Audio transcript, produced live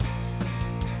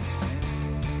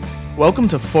Welcome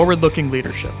to Forward Looking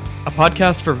Leadership, a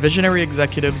podcast for visionary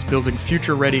executives building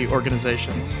future ready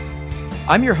organizations.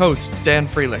 I'm your host, Dan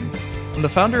Freeling. I'm the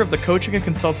founder of the coaching and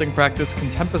consulting practice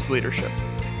Contempus Leadership,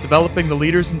 developing the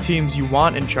leaders and teams you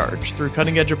want in charge through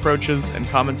cutting edge approaches and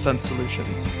common sense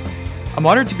solutions. I'm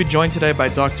honored to be joined today by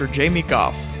Dr. Jaime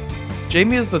Goff.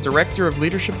 Jaime is the Director of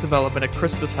Leadership Development at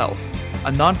Christus Health,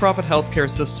 a nonprofit healthcare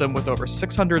system with over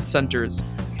 600 centers,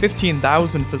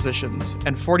 15,000 physicians,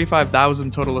 and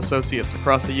 45,000 total associates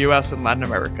across the US and Latin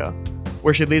America,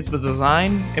 where she leads the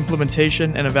design,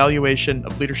 implementation, and evaluation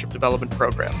of leadership development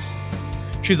programs.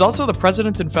 She's also the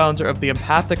president and founder of the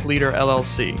Empathic Leader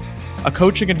LLC, a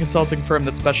coaching and consulting firm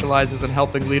that specializes in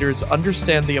helping leaders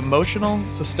understand the emotional,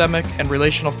 systemic, and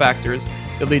relational factors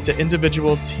that lead to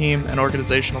individual, team, and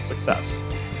organizational success,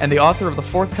 and the author of the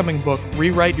forthcoming book,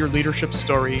 Rewrite Your Leadership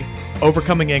Story,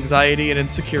 Overcoming Anxiety and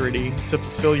Insecurity to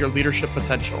Fulfill Your Leadership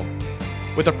Potential.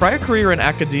 With a prior career in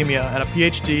academia and a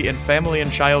PhD in family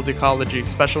and child ecology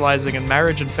specializing in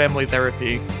marriage and family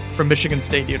therapy from Michigan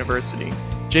State University,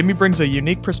 Jaime brings a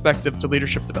unique perspective to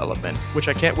leadership development, which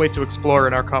I can't wait to explore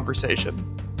in our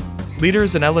conversation.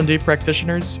 Leaders and L&D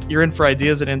practitioners, you're in for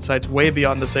ideas and insights way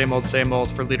beyond the same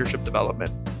old for leadership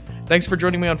development. Thanks for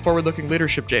joining me on Forward Looking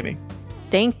Leadership, Jaime.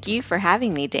 Thank you for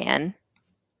having me, Dan.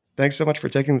 Thanks so much for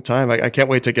taking the time. I can't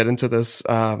wait to get into this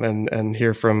and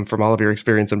hear from all of your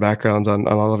experience and backgrounds on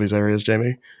all of these areas,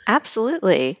 Jaime.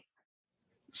 Absolutely.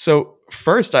 So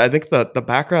first, I think that the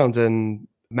background in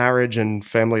marriage and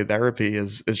family therapy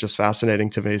is just fascinating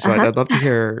to me. So I'd love to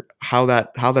hear how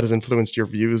that has influenced your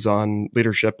views on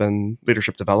leadership and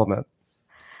leadership development.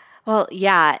 Well,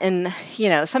 yeah. And,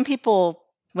 some people,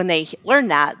 when they learn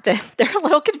that, they're a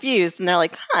little confused and they're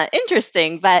like,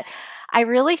 interesting. But I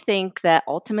really think that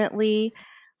ultimately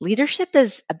leadership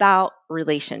is about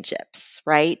relationships,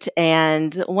 right?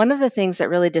 And one of the things that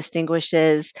really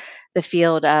distinguishes the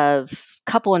field of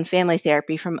couple and family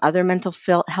therapy from other mental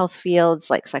health fields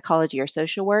like psychology or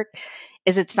social work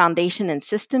is its foundation in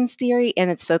systems theory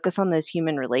and its focus on those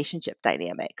human relationship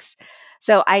dynamics.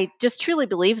 So I just truly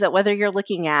believe that whether you're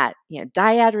looking at,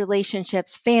 dyad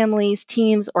relationships, families,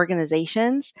 teams,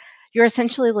 organizations, you're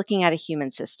essentially looking at a human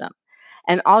system.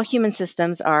 And all human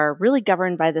systems are really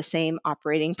governed by the same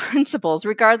operating principles,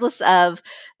 regardless of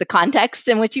the context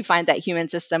in which you find that human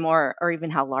system or even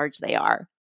how large they are.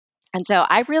 And so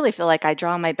I really feel like I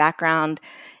draw my background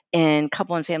in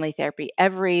couple and family therapy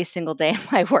every single day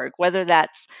of my work, whether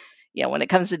that's, when it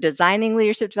comes to designing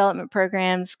leadership development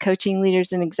programs, coaching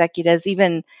leaders and executives,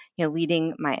 even,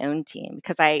 leading my own team,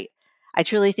 because I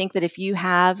truly think that if you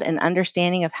have an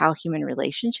understanding of how human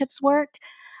relationships work,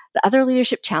 the other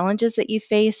leadership challenges that you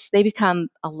face, they become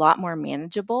a lot more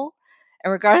manageable.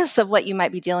 And regardless of what you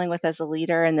might be dealing with as a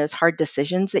leader and those hard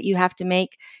decisions that you have to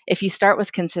make, if you start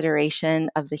with consideration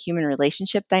of the human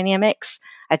relationship dynamics,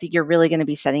 I think you're really going to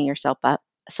be setting yourself up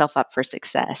for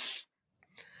success.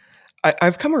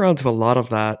 I've come around to a lot of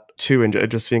that too,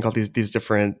 and just seeing all these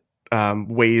different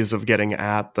ways of getting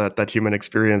at that human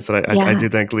experience. And I do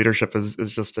think leadership is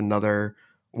just another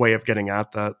way of getting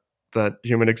at that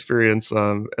human experience,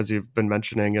 as you've been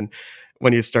mentioning. And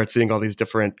when you start seeing all these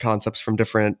different concepts from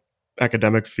different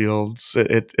academic fields,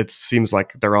 it seems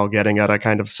like they're all getting at a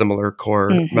kind of similar core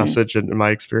message in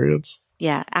my experience.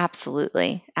 Yeah,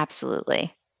 absolutely.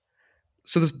 Absolutely.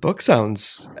 So this book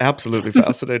sounds absolutely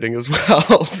fascinating as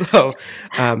well. So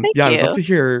Thank I you. would love to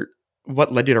hear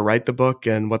what led you to write the book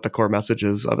and what the core message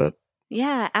is of it.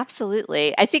 Yeah,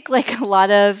 absolutely. I think like a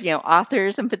lot of,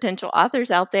 authors and potential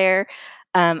authors out there,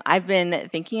 I've been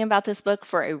thinking about this book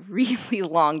for a really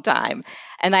long time.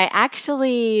 And I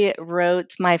actually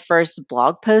wrote my first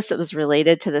blog post that was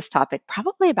related to this topic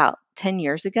probably about 10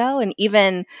 years ago, and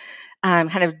even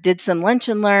kind of did some lunch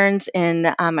and learns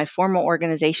in my former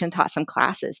organization, taught some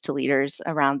classes to leaders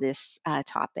around this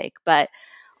topic. But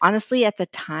honestly, at the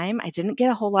time, I didn't get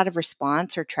a whole lot of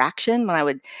response or traction when I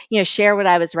would, share what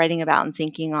I was writing about and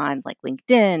thinking on like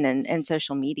LinkedIn and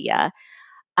social media.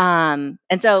 And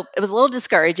so it was a little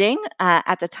discouraging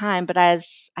at the time. But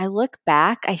as I look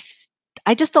back,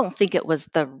 I just don't think it was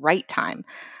the right time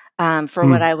for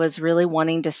what I was really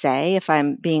wanting to say. If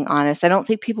I'm being honest, I don't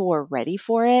think people were ready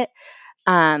for it.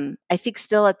 I think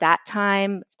still at that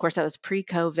time, of course, that was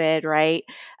pre-COVID, right?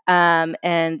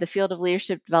 And the field of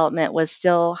leadership development was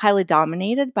still highly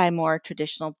dominated by more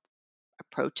traditional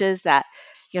approaches that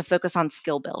focus on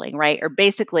skill building, right? Or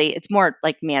basically, it's more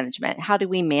like management. How do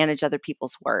we manage other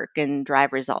people's work and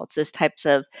drive results? Those types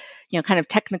of kind of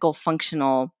technical,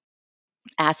 functional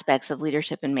aspects of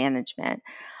leadership and management.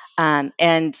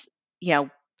 And you know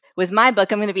with my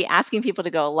book, I'm going to be asking people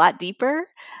to go a lot deeper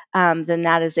than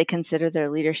that as they consider their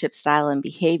leadership style and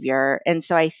behavior. And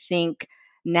so I think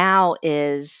now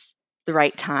is the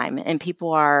right time, and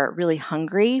people are really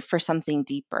hungry for something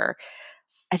deeper.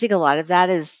 I think a lot of that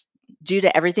is due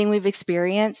to everything we've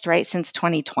experienced, right, since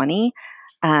 2020.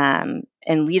 And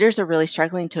leaders are really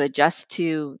struggling to adjust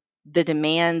to the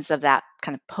demands of that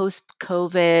kind of post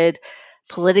COVID,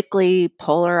 politically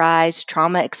polarized,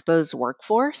 trauma exposed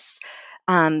workforce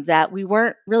that we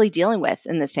weren't really dealing with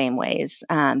in the same ways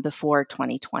before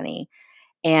 2020.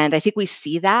 And I think we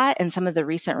see that in some of the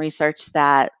recent research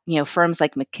that, firms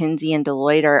like McKinsey and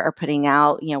Deloitte are putting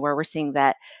out, where we're seeing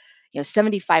that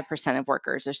 75% of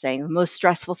workers are saying the most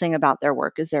stressful thing about their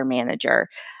work is their manager.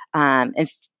 And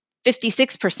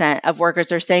 56% of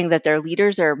workers are saying that their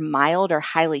leaders are mild or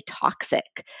highly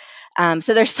toxic.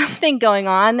 So there's something going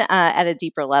on at a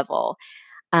deeper level.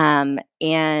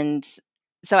 And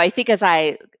so I think as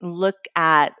I look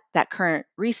at that current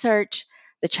research,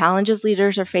 the challenges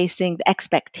leaders are facing, the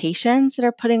expectations that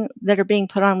are being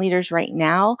put on leaders right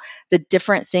now, the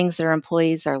different things their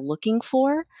employees are looking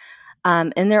for,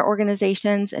 in their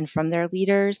organizations and from their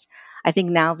leaders, I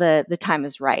think now the time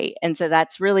is right. And so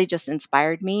that's really just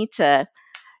inspired me to,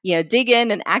 dig in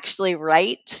and actually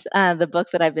write the book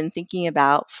that I've been thinking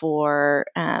about for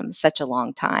such a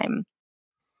long time.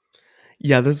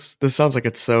 Yeah, this sounds like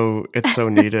it's so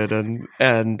needed,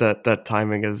 and that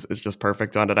timing is just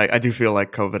perfect on it. I do feel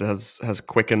like COVID has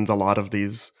quickened a lot of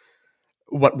these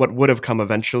what would have come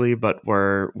eventually, but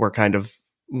were kind of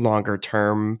longer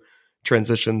term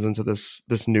transitions into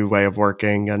this new way of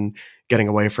working, and getting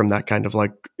away from that kind of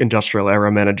like industrial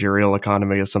era managerial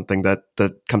economy is something that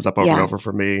comes up over and Yeah, over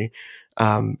for me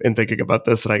in thinking about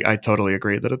this. And I totally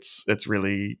agree that it's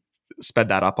really sped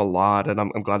that up a lot, and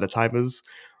I'm glad the time is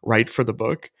right for the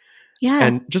book. yeah,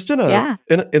 And just in a yeah,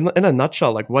 in a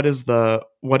nutshell, like what is the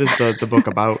book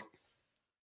about?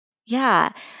 yeah.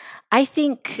 I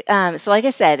think so. Like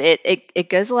I said, it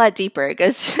goes a lot deeper. It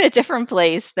goes to a different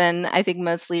place than I think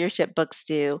most leadership books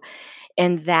do.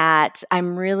 In that,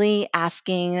 I'm really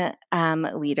asking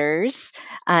leaders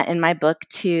in my book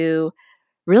to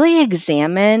really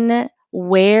examine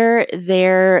where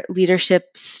their leadership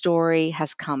story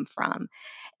has come from.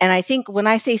 And I think when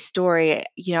I say story,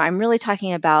 I'm really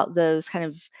talking about those kind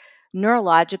of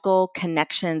neurological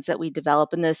connections that we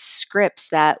develop and those scripts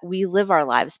that we live our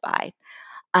lives by.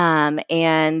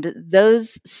 And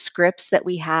those scripts that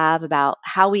we have about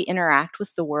how we interact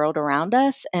with the world around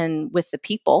us and with the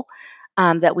people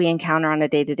that we encounter on a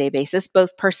day to day basis,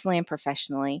 both personally and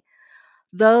professionally,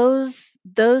 those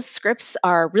scripts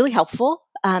are really helpful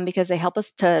because they help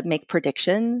us to make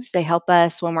predictions. They help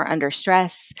us when we're under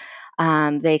stress.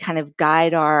 They kind of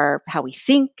guide our how we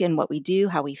think and what we do,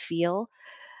 how we feel.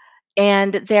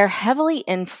 And they're heavily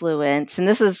influenced, and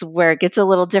this is where it gets a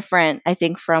little different, I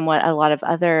think, from what a lot of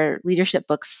other leadership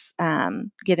books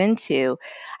get into.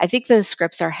 I think those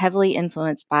scripts are heavily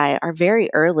influenced by our very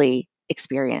early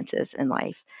experiences in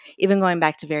life, even going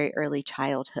back to very early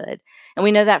childhood. And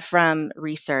we know that from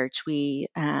research.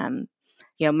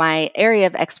 My area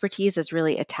of expertise is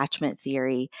really attachment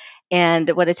theory. And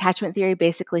what attachment theory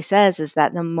basically says is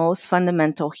that the most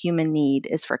fundamental human need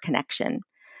is for connection.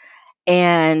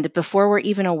 And before we're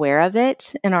even aware of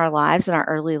it in our lives, in our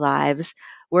early lives,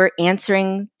 we're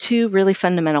answering two really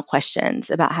fundamental questions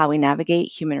about how we navigate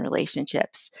human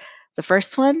relationships. The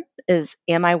first one is,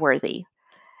 am I worthy?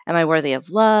 Am I worthy of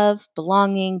love,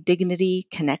 belonging, dignity,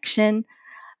 connection?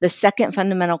 The second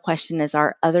fundamental question is,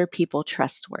 are other people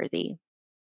trustworthy?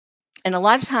 And a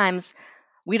lot of times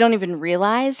we don't even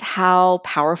realize how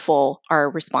powerful our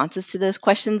responses to those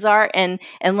questions are. And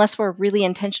unless we're really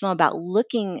intentional about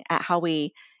looking at how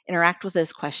we interact with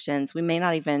those questions, we may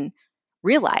not even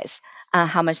realize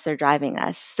how much they're driving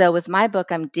us. So, with my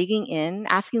book, I'm digging in,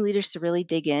 asking leaders to really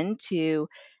dig into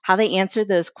how they answer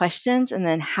those questions and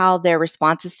then how their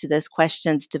responses to those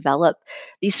questions develop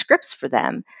these scripts for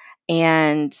them,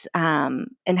 and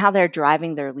how they're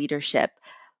driving their leadership,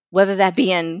 whether that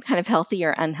be in kind of healthy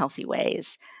or unhealthy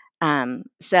ways. Um,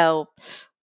 so,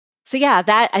 so yeah,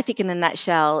 that I think in a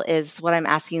nutshell is what I'm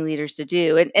asking leaders to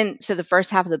do. And so the first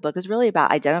half of the book is really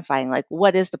about identifying, like,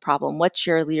 what is the problem? What's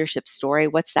your leadership story?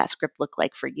 What's that script look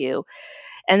like for you?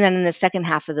 And then in the second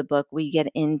half of the book, we get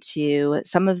into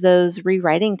some of those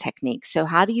rewriting techniques. So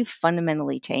how do you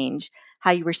fundamentally change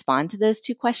how you respond to those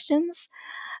two questions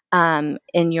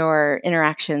in your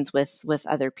interactions with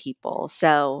other people?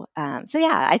 So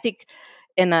yeah, I think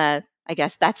I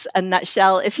guess that's a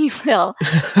nutshell, if you will,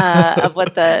 of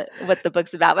what the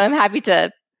book's about. But I'm happy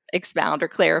to expound or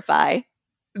clarify.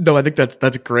 No, I think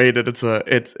that's great, and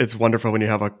it's wonderful when you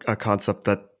have a concept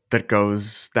that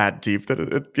goes that deep that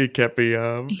it can't be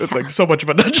Yeah. like so much of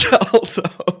a nutshell. So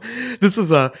this is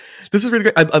this is really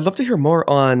good. I'd love to hear more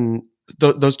on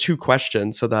those two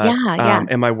questions. So that Yeah, yeah.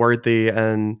 am I worthy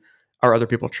and are other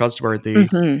people trustworthy?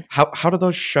 Hmm. How do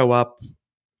those show up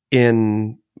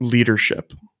in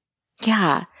leadership?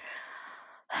 Yeah.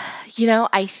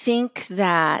 I think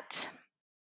that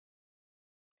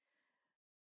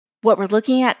what we're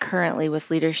looking at currently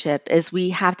with leadership is we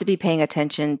have to be paying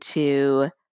attention to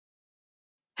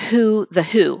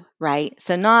who, right?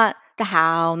 So not the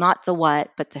how, not the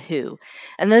what, but the who.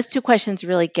 And those two questions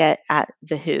really get at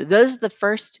the who. Those are the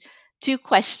first two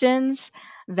questions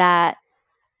that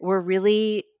were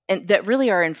really and that really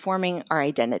are informing our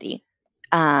identity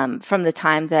from the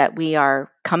time that we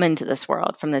are come into this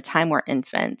world, from the time we're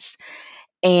infants.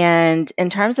 And in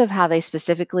terms of how they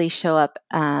specifically show up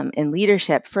in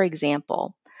leadership, for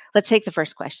example, let's take the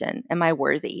first question: Am I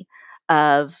worthy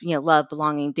of love,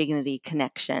 belonging, dignity,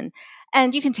 connection?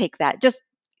 And you can take that just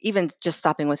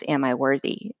stopping with "Am I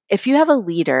worthy?" If you have a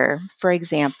leader, for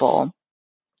example,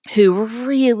 who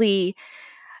really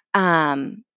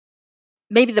um,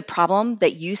 maybe the problem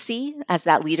that you see as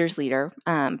that leader's leader,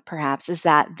 perhaps, is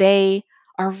that they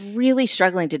are really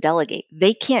struggling to delegate.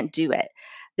 They can't do it.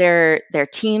 Their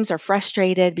teams are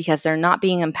frustrated because they're not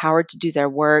being empowered to do their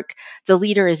work. The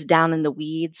leader is down in the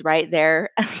weeds, right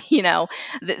there.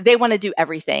 They want to do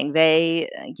everything.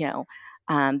 They're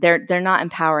not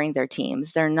empowering their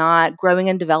teams. They're not growing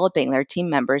and developing their team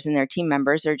members, and their team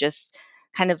members are just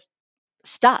kind of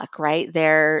stuck, right?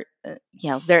 They're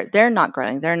not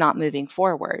growing, they're not moving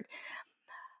forward.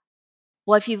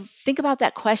 Well, if you think about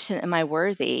that question, am I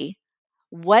worthy?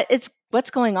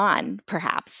 What's going on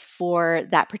perhaps for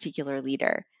that particular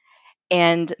leader?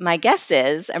 And my guess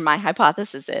is, or my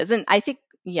hypothesis is, and I think,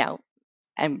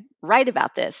 I'm right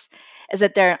about this, is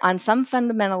that there on some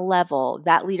fundamental level,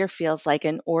 that leader feels like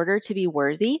in order to be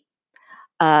worthy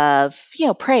of,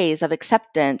 praise, of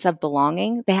acceptance, of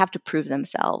belonging, they have to prove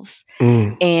themselves,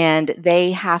 Mm. and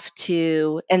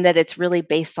and that it's really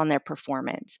based on their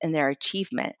performance and their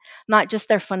achievement, not just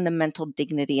their fundamental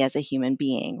dignity as a human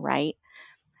being, right?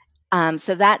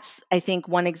 So that's, I think,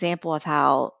 one example of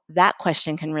how that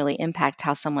question can really impact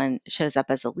how someone shows up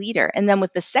as a leader. And then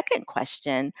with the second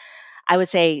question, I would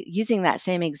say, using that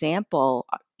same example,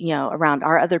 around,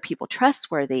 are other people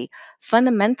trustworthy?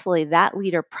 Fundamentally, that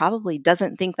leader probably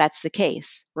doesn't think that's the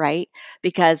case, right?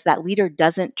 Because that leader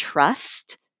doesn't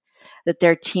trust that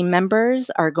their team members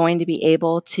are going to be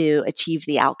able to achieve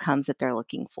the outcomes that they're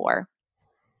looking for.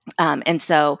 And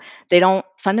so they don't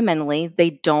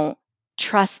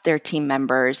trust their team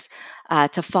members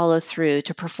to follow through,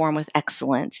 to perform with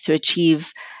excellence, to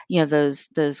achieve,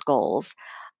 those goals.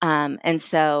 And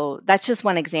so that's just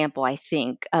one example, I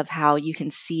think, of how you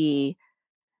can see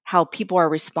how people are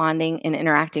responding and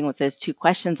interacting with those two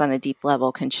questions on a deep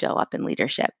level can show up in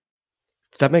leadership.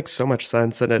 That makes so much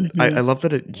sense, and I Hmm. love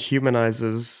that it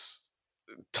humanizes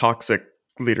toxic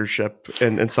leadership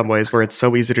in some ways, where it's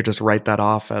so easy to just write that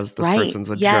off as this Right. person's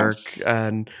a jerk Yes.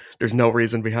 and there's no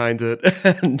reason behind it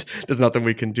and there's nothing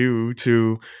we can do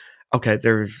to okay,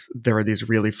 there are these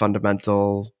really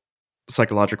fundamental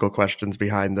psychological questions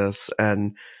behind this,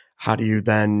 and how do you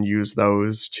then use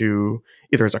those to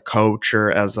either as a coach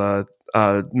or as a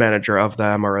manager of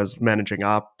them or as managing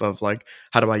up of like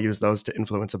how do I use those to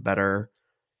influence a better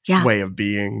Yeah. way of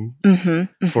being Hmm.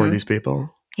 for Hmm. these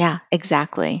people? Yeah,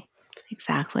 exactly.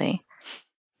 Exactly.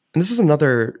 And this is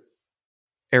another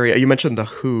area you mentioned the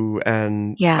who,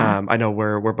 and Yeah. I know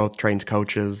we're both trained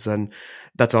coaches, and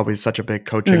that's always such a big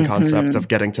coaching concept Hmm. of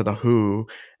getting to the who.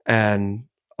 And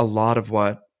a lot of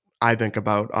what I think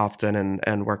about often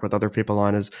and work with other people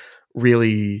on is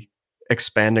really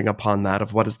expanding upon that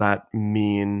of what does that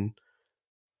mean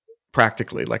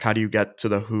practically, like how do you get to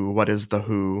the who, what is the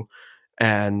who?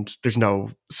 And there's no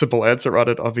simple answer on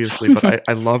it obviously, but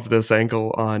I love this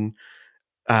angle on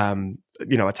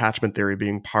attachment theory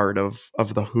being part of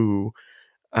the who,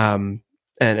 um,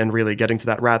 and really getting to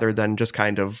that rather than just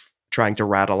kind of trying to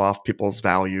rattle off people's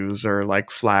values or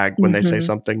like flag when they say Hmm.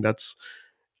 something that's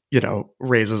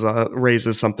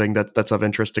raises something that's of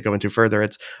interest to go into further.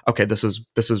 It's okay. This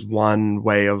is one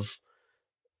way of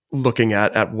looking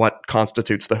at what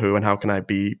constitutes the who and how can I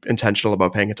be intentional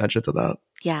about paying attention to that.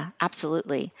 Yeah,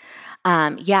 absolutely.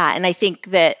 Yeah, and I think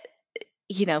that,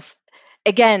 you know, f-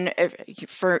 again,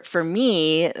 for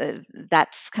me,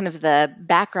 that's kind of the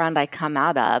background I come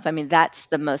out of. I mean, that's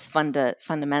the most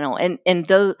fundamental, and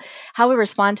though how we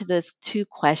respond to those two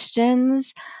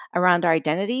questions around our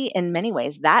identity, in many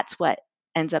ways, that's what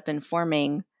ends up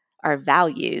informing our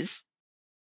values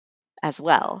as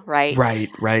well, right?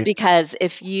 Right. Because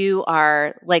if you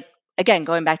are like, again,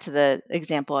 going back to the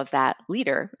example of that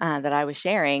leader that I was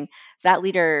sharing, that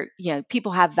leader,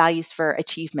 people have values for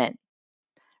achievement,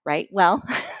 right? Well,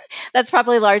 that's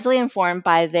probably largely informed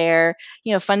by their,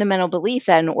 fundamental belief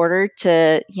that in order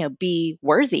to, be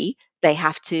worthy, they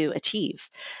have to achieve.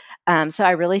 So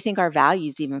I really think our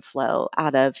values even flow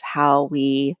out of how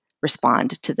we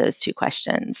respond to those two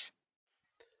questions.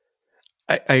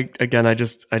 I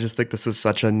just think this is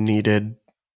such a needed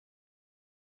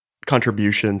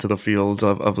contribution to the field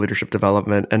of leadership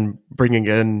development, and bringing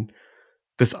in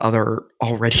this other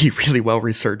already really well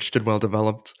researched and well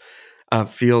developed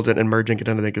field, and merging it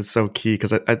in, I think is so key.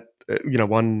 Because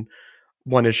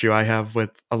one issue I have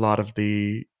with a lot of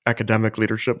the academic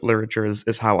leadership literature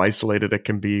is how isolated it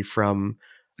can be from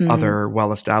Mm, other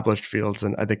well established fields,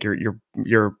 and I think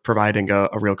you're providing a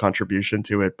real contribution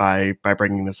to it by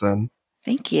bringing this in.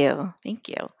 thank you. Thank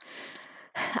you.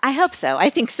 I hope so. I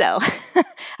think so.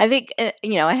 I think,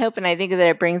 I hope and I think that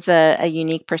it brings a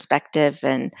unique perspective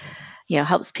and,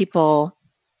 helps people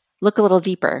look a little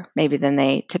deeper maybe than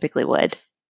they typically would.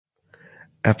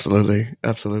 Absolutely.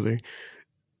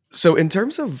 So in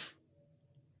terms of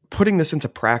putting this into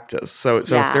practice, so if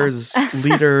Yeah. there's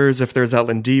leaders, if there's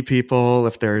L&D people,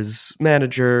 if there's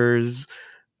managers,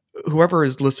 whoever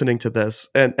is listening to this,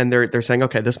 and they're saying,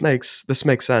 okay, this makes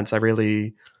sense. I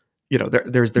really,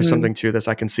 there's Mm. something to this.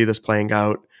 I can see this playing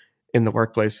out in the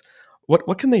workplace.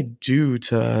 What can they do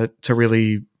to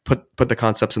really put the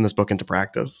concepts in this book into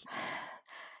practice?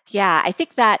 Yeah, I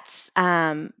think that's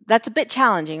a bit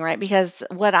challenging, right? Because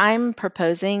what I'm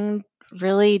proposing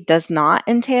really does not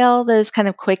entail those kind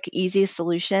of quick, easy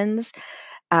solutions,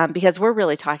 because we're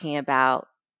really talking about,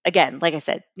 again, like I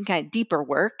said, kind of deeper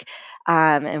work,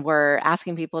 and we're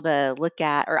asking people to look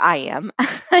at, or I am,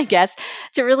 I guess,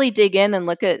 to really dig in and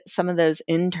look at some of those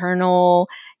internal,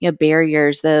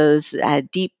 barriers, those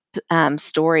deep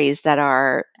stories that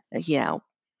are, you know,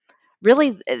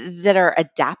 really that are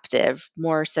adaptive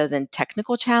more so than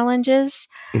technical challenges.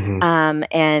 Hmm.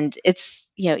 And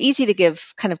it's easy to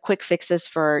give kind of quick fixes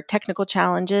for technical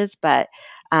challenges, but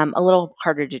a little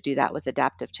harder to do that with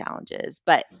adaptive challenges.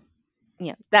 But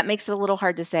that makes it a little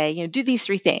hard to say, do these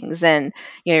three things, and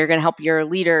you're going to help your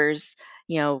leaders,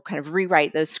 kind of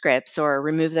rewrite those scripts or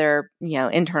remove their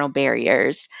internal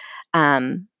barriers.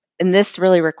 Um, and this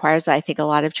really requires, I think, a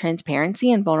lot of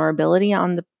transparency and vulnerability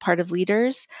on the part of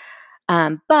leaders.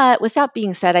 But with that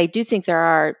being said, I do think there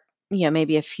are,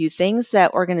 maybe a few things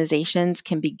that organizations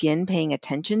can begin paying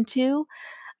attention to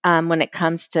when it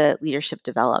comes to leadership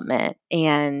development.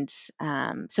 And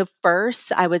so,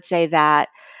 first, I would say that,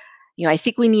 I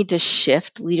think we need to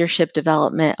shift leadership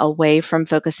development away from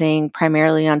focusing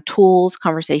primarily on tools,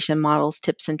 conversation models,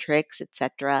 tips and tricks,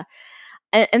 etc.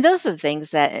 And those are the things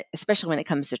that, especially when it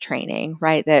comes to training,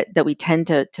 right, that we tend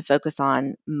to focus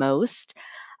on most.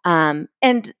 And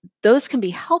those can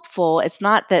be helpful. It's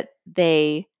not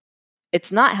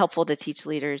helpful to teach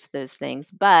leaders those things,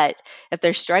 but if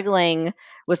they're struggling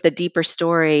with the deeper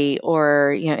story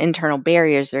or internal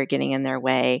barriers that are getting in their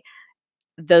way,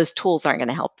 those tools aren't going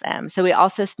to help them. So we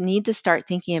also need to start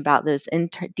thinking about those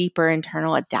deeper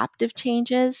internal adaptive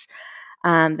changes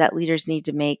that leaders need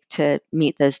to make to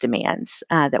meet those demands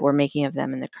that we're making of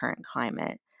them in the current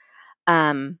climate.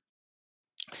 Um,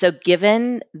 so,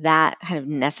 given that kind of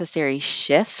necessary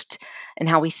shift in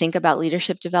how we think about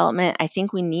leadership development, I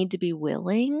think we need to be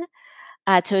willing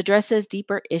to address those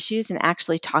deeper issues and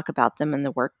actually talk about them in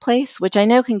the workplace, which I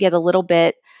know can get a little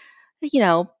bit, you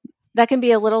know, that can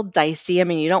be a little dicey. I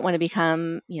mean, you don't want to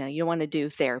become, you don't want to do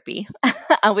therapy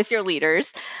with your leaders,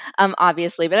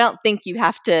 obviously, but I don't think you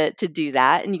have to do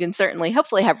that. And you can certainly,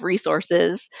 hopefully, have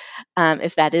resources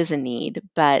if that is a need.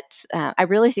 But I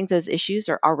really think those issues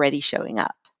are already showing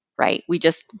up, right? We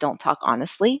just don't talk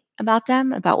honestly about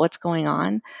them, about what's going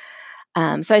on.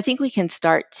 So I think we can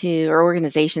start to, or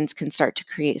organizations can start to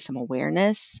create some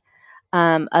awareness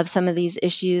of some of these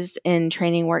issues in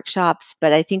training workshops.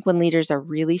 But I think when leaders are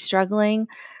really struggling,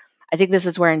 I think this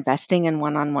is where investing in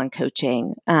one-on-one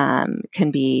coaching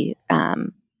can be,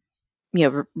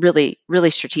 really, really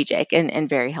strategic and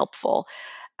very helpful.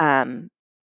 Um,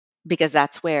 because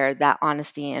that's where that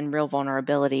honesty and real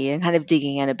vulnerability and kind of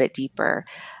digging in a bit deeper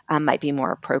might be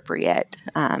more appropriate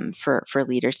for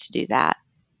leaders to do that.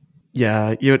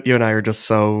 Yeah, you and I are just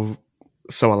so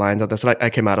aligned on this. And I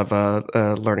came out of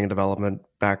a learning and development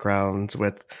background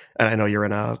with, and I know you're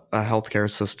in a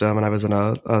healthcare system, and I was in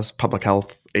a public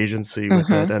health agency with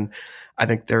it. Hmm. And I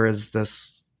think there is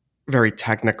this very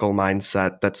technical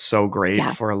mindset that's so great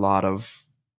Yeah, for a lot of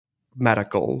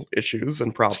medical issues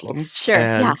and problems. sure.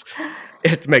 Yeah.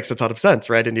 it makes a ton of sense,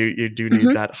 right? And you do need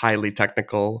Hmm. that highly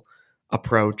technical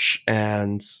approach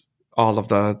and all of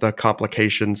the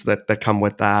complications that come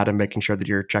with that, and making sure that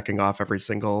you're checking off every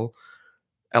single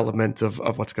element of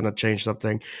what's going to change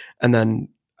something. And then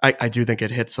I do think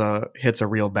it hits a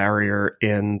real barrier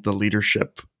in the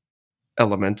leadership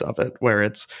element of it, where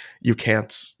it's, you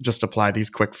can't just apply these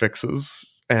quick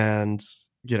fixes and,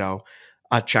 you know,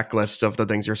 a checklist of the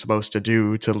things you're supposed to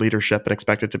do to leadership and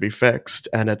expect it to be fixed.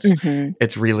 And Hmm.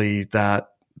 it's really that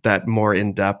more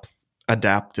in-depth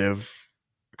adaptive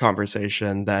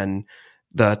conversation than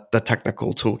the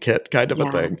technical toolkit kind of a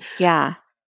Yeah. thing. Yeah.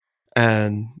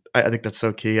 And I think that's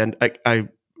so key. And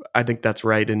I think that's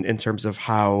right in terms of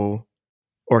how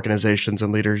organizations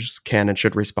and leaders can and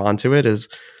should respond to it, is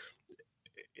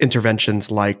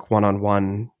interventions like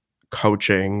one-on-one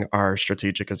coaching are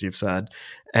strategic, as you've said,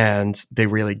 and they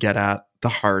really get at the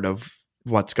heart of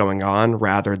what's going on,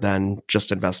 rather than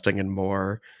just investing in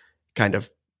more kind of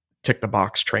tick the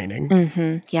box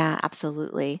training. Yeah,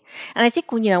 absolutely. And I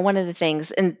think when, one of the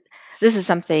things, and this is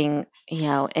something,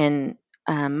 in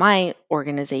my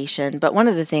organization, but one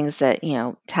of the things that,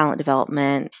 talent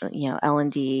development,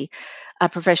 L&D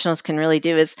professionals can really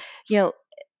do is, you know,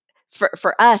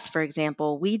 for us, for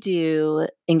example, we do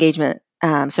engagement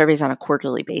surveys on a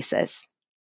quarterly basis,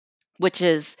 which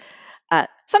is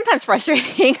sometimes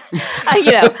frustrating,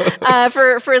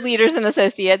 for leaders and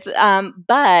associates,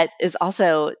 but is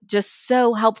also just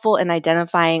so helpful in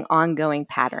identifying ongoing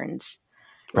patterns,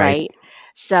 Right. right?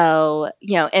 So,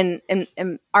 in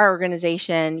our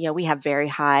organization, we have very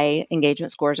high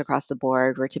engagement scores across the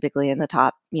board. We're typically in the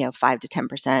top, 5 to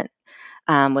 10%,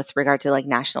 with regard to like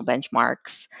national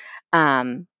benchmarks.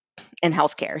 Um, in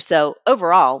healthcare. So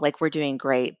overall, like we're doing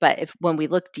great. But if when we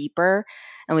look deeper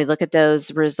and we look at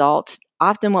those results,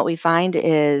 often what we find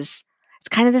is it's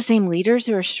kind of the same leaders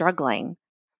who are struggling,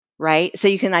 right? So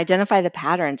you can identify the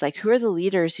patterns, like who are the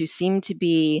leaders who seem to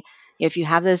be, if you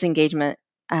have those engagement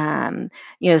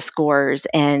scores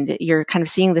and you're kind of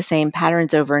seeing the same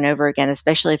patterns over and over again,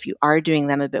 especially if you are doing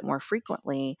them a bit more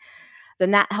frequently,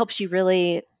 then that helps you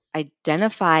really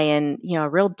identify in a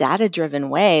real data driven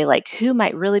way, like who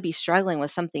might really be struggling with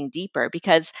something deeper,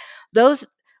 because those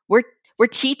we're we're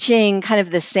teaching kind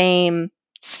of the same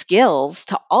skills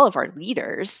to all of our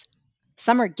leaders.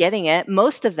 Some are getting it,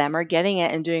 most of them are getting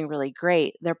it and doing really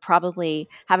great. They're probably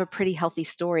have a pretty healthy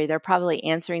story. They're probably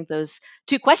answering those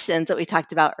two questions that we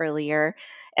talked about earlier,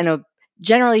 and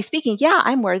generally speaking, yeah,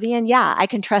 I'm worthy, and yeah, I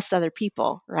can trust other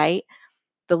people, right?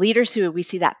 The leaders who we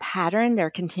see that pattern,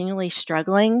 they're continually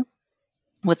struggling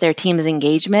with their team's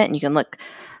engagement. And you can look,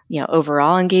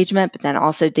 overall engagement, but then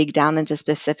also dig down into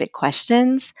specific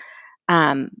questions.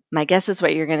 My guess is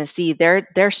what you're going to see.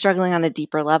 They're struggling on a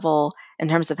deeper level in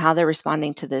terms of how they're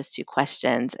responding to those two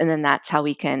questions. And then that's how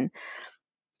we can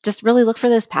just really look for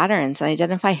those patterns and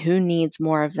identify who needs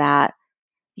more of that,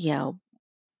 you know,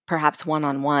 perhaps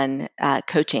one-on-one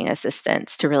coaching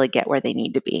assistance to really get where they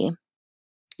need to be.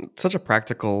 Such a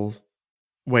practical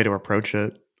way to approach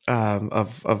it,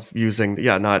 of using,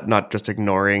 not just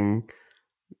ignoring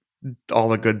all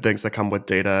the good things that come with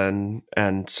data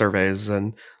and surveys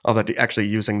and all that, actually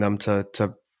using them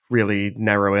to really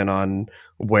narrow in on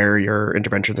where your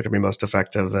interventions are going to be most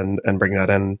effective, and bring that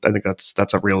in. I think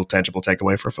that's a real tangible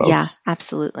takeaway for Yeah, folks.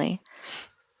 absolutely.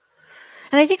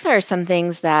 And I think there are some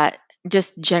things that,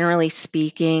 just generally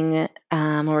speaking,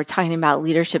 when we're talking about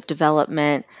leadership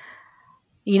development,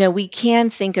 we can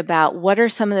think about what are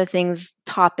some of the things,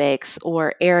 topics,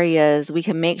 or areas we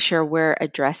can make sure we're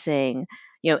addressing,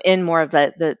 in more of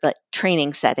the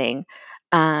training setting,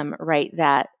 right?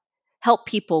 That help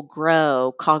people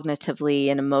grow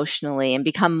cognitively and emotionally and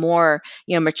become more,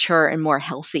 mature and more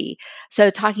healthy.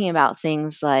 So talking about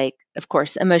things like, of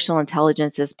course, emotional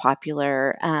intelligence is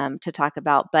popular to talk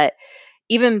about, but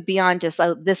even beyond just,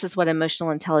 oh, this is what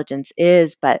emotional intelligence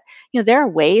is, but there are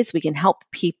ways we can help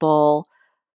people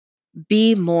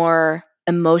be more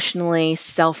emotionally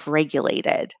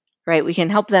self-regulated, right? We can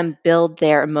help them build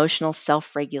their emotional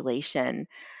self-regulation,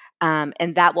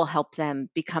 and that will help them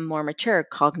become more mature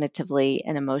cognitively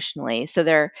and emotionally. So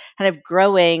they're kind of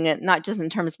growing, not just in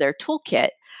terms of their toolkit,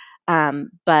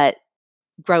 but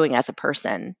growing as a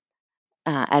person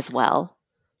as well.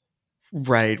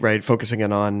 Right. Focusing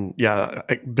in on,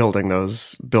 building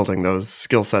those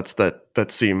skill sets that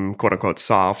seem quote unquote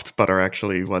soft, but are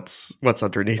actually what's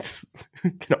underneath,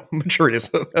 maturity as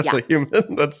Yeah. a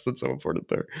human. That's so important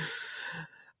there.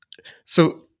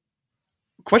 So,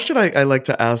 question I like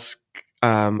to ask,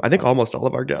 I think almost all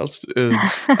of our guests, is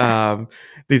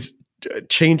these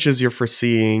changes you're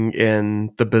foreseeing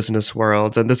in the business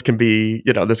world, and this can be,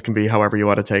 however you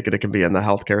want to take it. It can be in the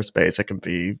healthcare space. It can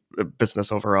be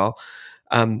business overall.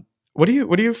 Um, what do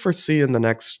you foresee in the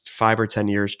next 5 or 10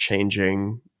 years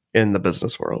changing in the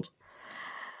business world?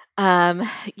 Um,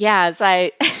 yeah, as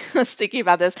I was thinking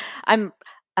about this, I'm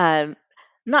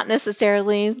not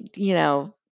necessarily,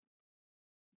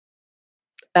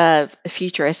 a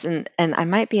futurist, and I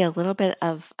might be a little bit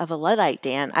of a Luddite,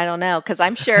 Dan. I don't know, because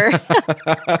I'm sure,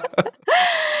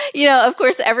 of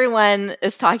course, everyone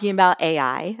is talking about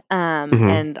AI, Hmm.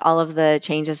 and all of the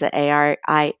changes that AI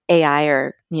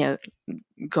are,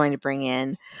 going to bring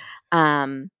in.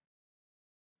 Um,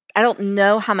 I don't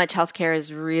know how much healthcare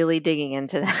is really digging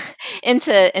into that,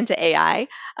 into AI,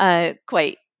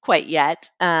 quite yet.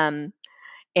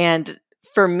 And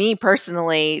for me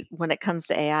personally, when it comes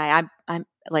to AI, I'm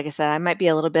like I said, I might be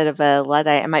a little bit of a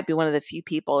Luddite. I might be one of the few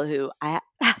people who I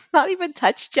have not even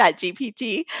touched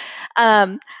ChatGPT.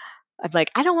 Um, I'm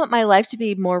like, I don't want my life to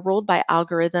be more ruled by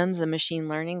algorithms and machine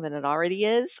learning than it already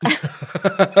is.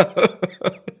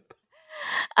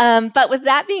 But with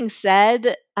that being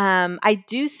said, I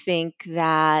do think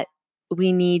that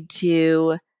we need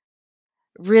to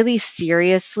really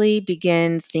seriously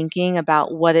begin thinking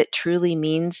about what it truly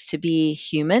means to be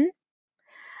human,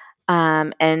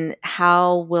 and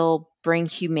how we'll bring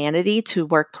humanity to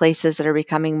workplaces that are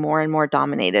becoming more and more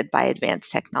dominated by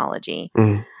advanced technology.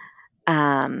 Mm.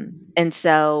 And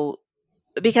so,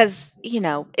 because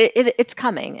it's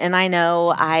coming, and I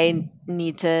know I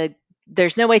need to.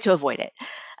 There's no way to avoid it,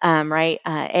 right?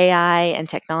 AI and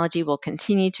technology will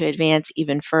continue to advance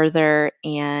even further,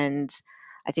 and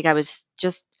I think I was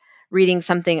just reading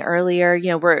something earlier.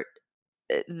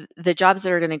 The jobs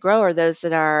that are going to grow are those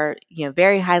that are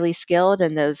very highly skilled,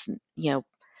 and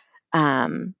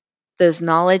um, those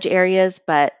knowledge areas,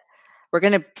 but we're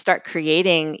going to start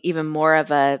creating even more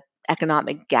of a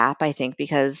economic gap, I think,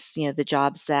 because the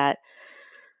jobs that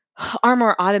are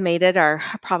more automated are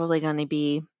probably going to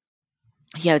be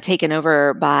taken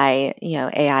over by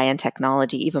AI and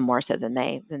technology even more so than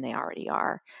they already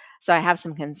are. So I have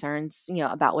some concerns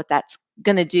about what that's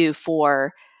going to do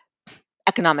for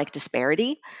economic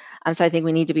disparity. So I think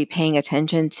we need to be paying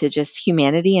attention to just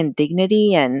humanity and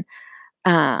dignity, and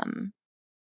um,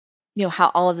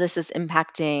 how all of this is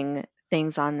impacting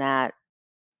things on that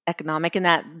economic and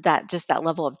that just that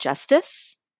level of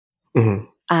justice, Hmm.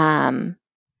 um,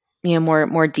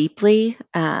 more deeply.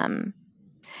 And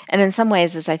in some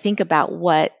ways, as I think about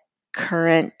what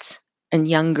current and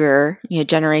younger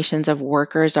generations of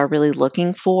workers are really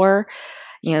looking for,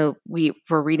 we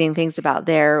were reading things about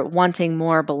their wanting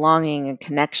more belonging and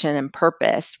connection and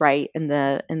purpose, right, in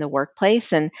the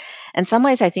workplace. And in some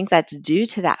ways, I think that's due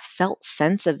to that felt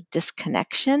sense of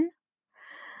disconnection,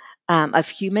 of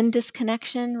human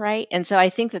disconnection, right? And so I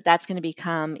think that that's going to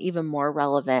become even more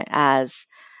relevant as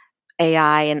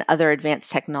AI and other advanced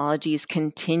technologies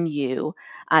continue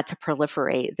to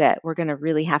proliferate, that we're going to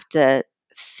really have to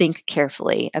think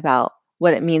carefully about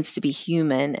what it means to be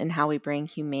human and how we bring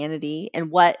humanity, and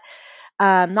what,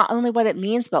 not only what it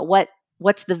means, but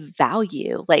what's the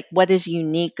value, like what is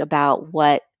unique about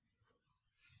what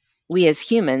we as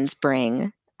humans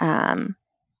bring, um,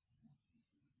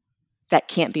 that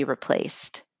can't be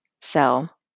replaced. So,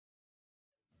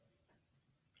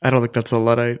 I don't think that's a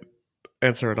Luddite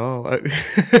answer at all. well,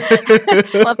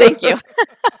 thank you.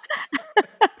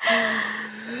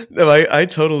 No, I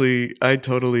totally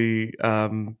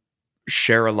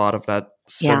share a lot of that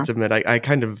Yeah. sentiment.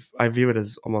 I view it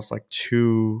as almost like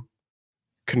two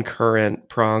concurrent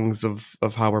prongs of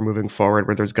how we're moving forward,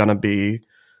 where there's gonna be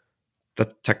the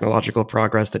technological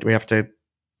progress that we have to,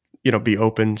 be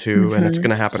open to, and it's Hmm.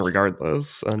 gonna happen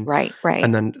regardless. Right. Right.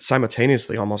 And then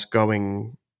simultaneously almost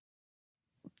going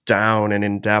down and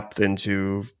in depth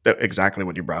into exactly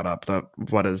what you brought up.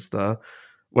 What does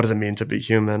it mean to be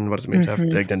human? What does it mean to have Hmm.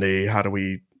 dignity? How do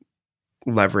we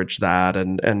leverage that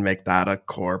and make that a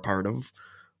core part of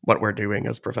what we're doing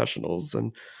as professionals?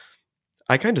 And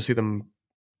I kind of see them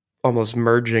almost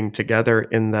merging together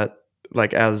in that,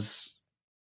 like, as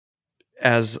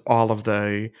all of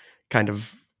the kind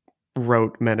of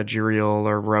rote managerial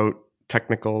or rote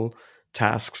technical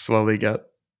tasks slowly get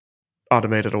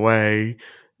automated away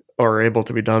or are able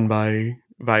to be done by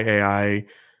AI,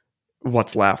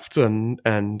 what's left, and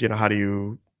how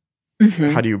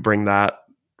Hmm. do you bring that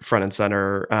front and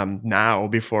center, now,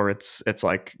 before it's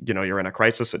like, you're in a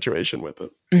crisis situation with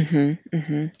it. Hmm.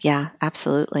 Hmm. Yeah,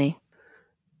 absolutely.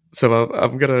 So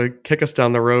I'm gonna kick us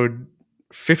down the road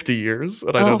 50 years,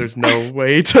 and I know Oh, there's no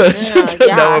way to yeah, to know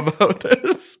yeah. about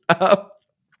this. Oh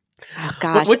what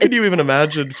gosh, what can you even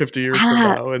imagine 50 years from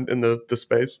uh, now in the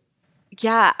space?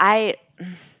 Yeah, I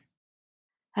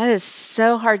that is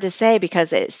so hard to say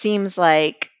because it seems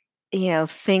like,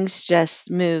 things just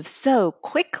move so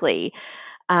quickly.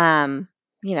 Um,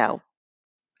 you know,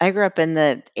 I grew up in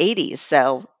the 80s,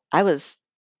 so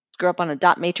grew up on a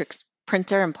dot matrix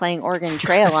printer and playing Oregon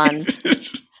Trail on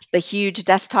the huge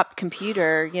desktop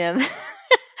computer,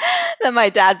 that my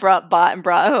dad bought and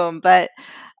brought home. But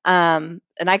and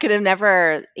I could have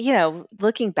never,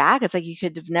 looking back, it's like you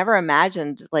could have never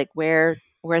imagined like where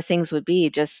things would be.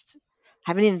 Just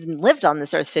haven't even lived on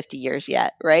this earth 50 years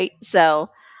yet, right? So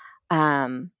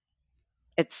um,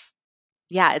 it's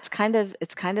yeah, it's kind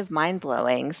of mind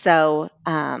blowing. So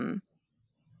I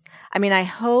mean, I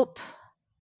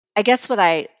guess what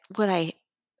I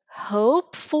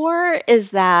hope for is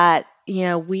that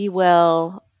we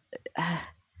will.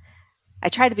 I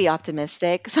try to be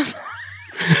optimistic.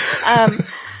 um,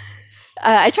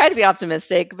 I try to be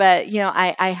optimistic, but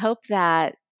I hope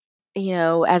that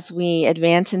as we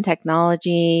advance in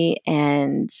technology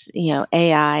and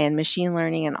AI and machine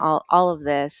learning and all of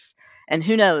this, and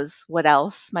who knows what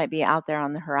else might be out there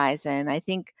on the horizon. I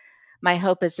think my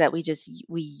hope is that we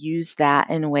use that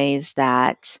in ways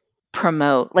that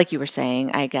promote, like you were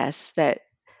saying, I guess that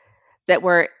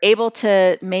we're able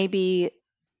to maybe,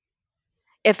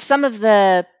 if some of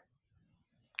the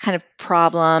kind of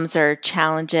problems or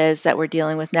challenges that we're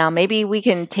dealing with now, maybe we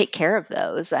can take care of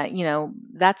those.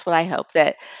 That's what I hope,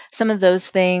 that some of those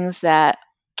things that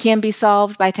can be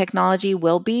solved by technology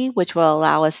will be, which will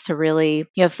allow us to really,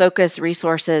 focus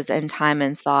resources and time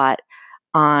and thought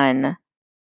on,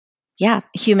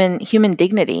 human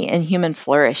dignity and human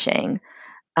flourishing,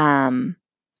 um,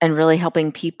 and really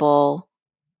helping people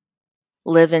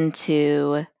live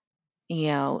into,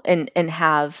 and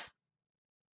have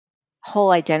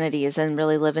whole identities and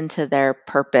really live into their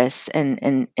purpose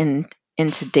and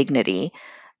into dignity.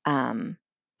 Um,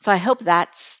 so I hope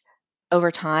that's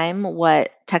over time what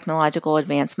technological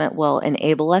advancement will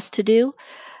enable us to do.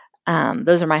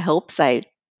 Those are my hopes. I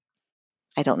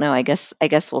don't know. I guess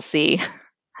we'll see.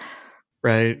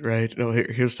 Right, right. No,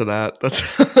 here's to that. That's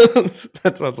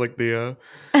that sounds like the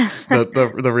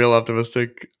real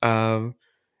optimistic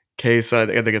case. I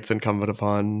think it's incumbent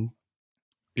upon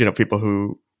people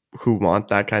who want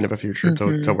that kind of a future to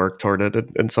Hmm. work toward it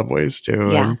in some ways too,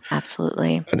 Yeah, and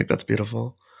absolutely. I think that's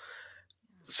beautiful.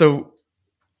 So,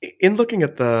 in looking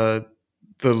at the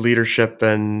leadership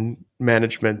and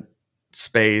management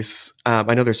space,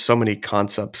 I know there's so many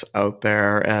concepts out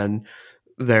there, and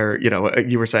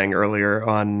you were saying earlier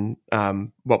on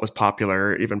what was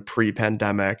popular even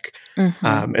pre-pandemic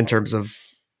Hmm. in terms of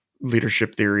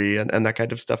leadership theory and that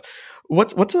kind of stuff.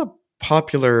 What's a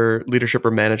popular leadership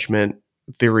or management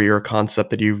theory or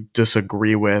concept that you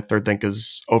disagree with or think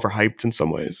is overhyped in some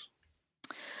ways?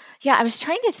 Yeah, I was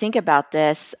trying to think about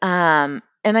this, and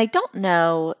I don't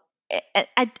know.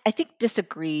 I think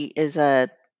disagree is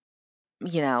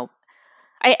you know,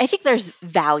 I think there's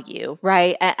value,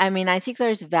 right? I mean, I think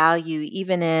there's value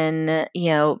even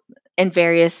in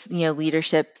various,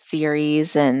 leadership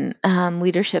theories and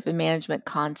leadership and management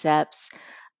concepts.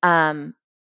 Um,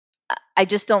 I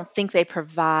just don't think they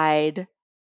provide.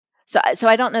 So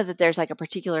I don't know that there's like a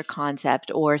particular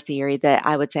concept or theory that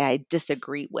I would say I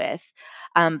disagree with,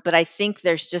 but I think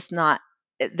there's just not.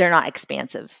 They're not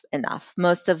expansive enough.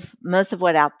 Most of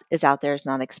what is out there is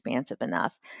not expansive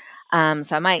enough.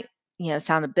 So I might,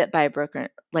 sound a bit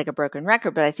like a broken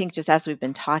record, but I think just as we've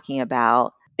been talking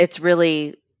about, it's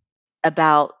really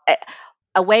about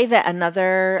a way that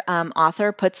another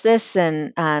author puts this,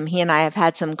 and he and I have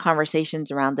had some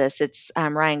conversations around this. It's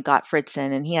Ryan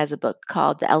Gottfredson, and he has a book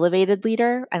called The Elevated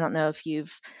Leader. I don't know if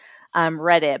you've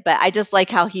read it, but I just like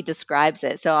how he describes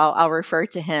it. So I'll refer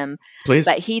to him. Please.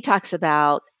 But he talks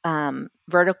about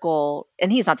vertical,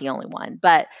 and he's not the only one,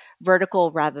 but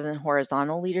vertical rather than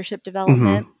horizontal leadership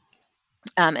development. Hmm.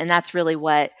 And that's really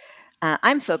what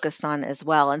I'm focused on as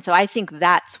well. And so I think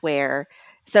that's where,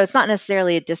 so it's not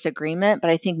necessarily a disagreement,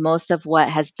 but I think most of what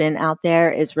has been out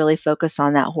there is really focused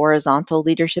on that horizontal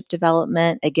leadership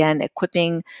development. Again,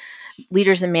 equipping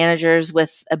leaders and managers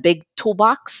with a big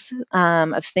toolbox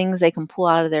of things they can pull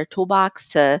out of their toolbox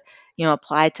to,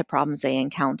 apply to problems they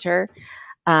encounter.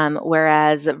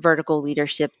 Whereas vertical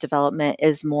leadership development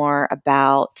is more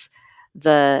about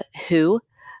the who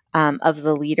of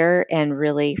the leader, and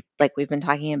really, like we've been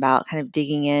talking about, kind of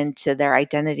digging into their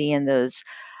identity and those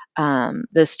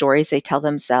stories they tell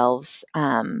themselves,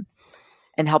 and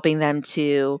helping them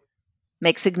to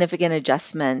make significant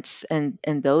adjustments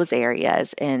in those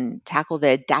areas and tackle the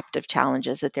adaptive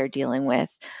challenges that they're dealing with,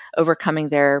 overcoming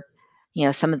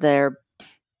some of their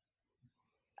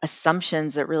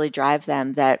assumptions that really drive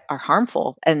them that are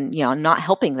harmful and not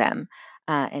helping them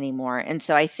anymore. And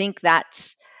so I think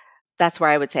that's where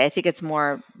I would say I think it's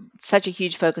more such a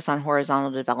huge focus on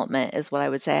horizontal development is what I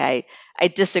would say I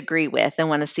disagree with and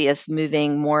want to see us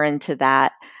moving more into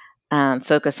that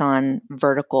focus on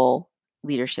vertical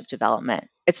leadership development.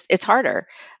 It's harder.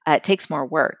 It takes more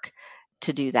work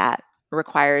to do that. It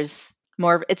requires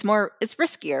more. It's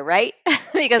riskier, right?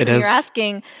 Because It when you're is.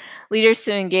 asking leaders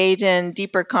to engage in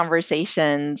deeper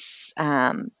conversations,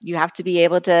 you have to be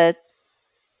able to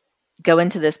go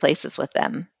into those places with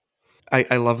them.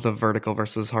 I love the vertical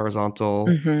versus horizontal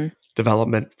Hmm.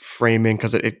 development framing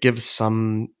because it gives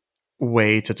some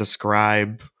way to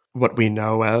describe what we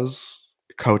know as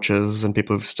coaches and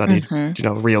people who've studied, Hmm.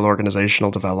 real organizational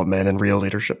development and real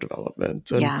leadership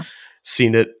development, and Yeah.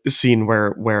 seen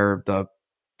where the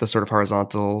sort of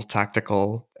horizontal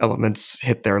tactical elements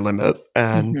hit their limit.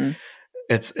 And Hmm.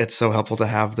 it's so helpful to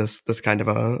have this kind of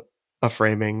a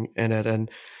framing in it. And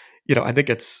I think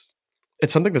it's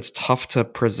something that's tough to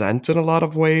present in a lot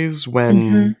of ways Hmm.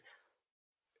 when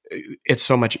it's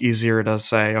so much easier to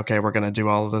say, okay, we're going to do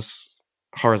all of this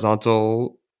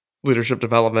horizontal leadership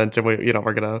development, and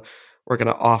we're going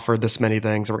to offer this many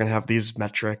things, and we're going to have these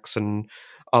metrics and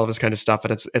all of this kind of stuff.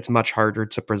 And it's much harder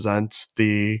to present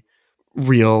the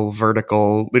real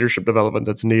vertical leadership development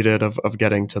that's needed of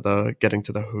getting to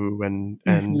the who, and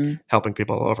Hmm. helping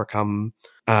people overcome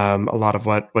a lot of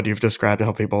what you've described, and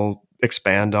help people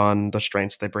expand on the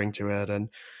strengths they bring to it. And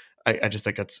I just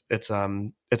think it's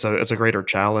a greater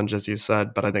challenge, as you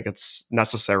said, but I think it's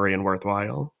necessary and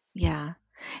worthwhile. Yeah.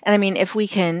 And I mean, if we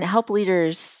can help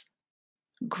leaders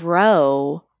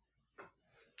grow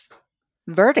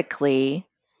vertically,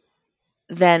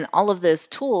 then all of those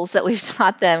tools that we've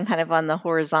taught them kind of on the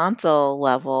horizontal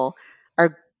level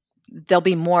are they'll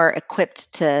be more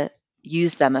equipped to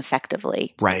use them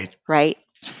effectively, Right. right?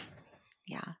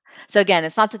 Yeah. So again,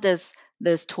 it's not that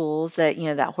those tools that,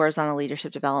 that horizontal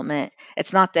leadership development,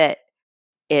 it's not that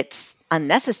it's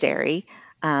unnecessary.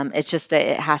 It's just that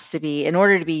it has to be, in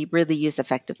order to be really used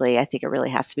effectively, I think it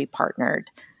really has to be partnered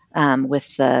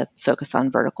with the focus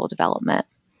on vertical development.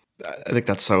 I think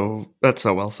that's so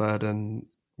well said. And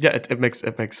yeah, it makes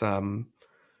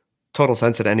total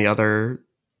sense in any other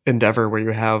endeavor where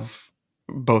you have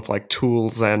both like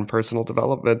tools and personal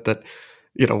development, that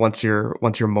once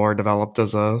you're more developed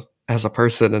as a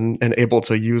person, and able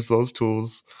to use those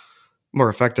tools more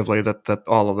effectively, that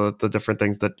all of the different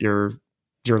things that you're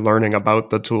learning about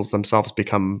the tools themselves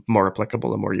become more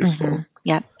applicable and more useful.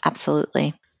 Yep,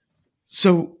 absolutely.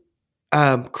 So,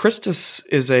 Christus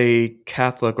is a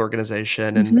Catholic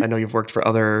organization, and Hmm. I know you've worked for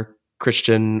other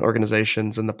Christian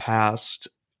organizations in the past.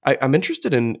 I'm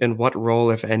interested in what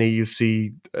role, if any, you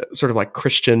see sort of like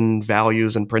Christian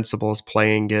values and principles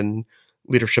playing in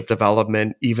leadership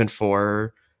development, even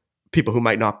for people who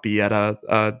might not be at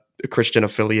a Christian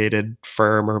affiliated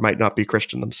firm, or might not be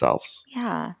Christian themselves.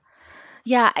 Yeah.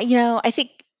 Yeah. I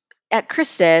think at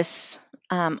Christus,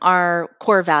 our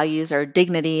core values are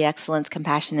dignity, excellence,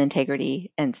 compassion,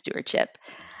 integrity, and stewardship.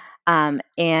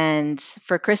 And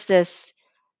for Christus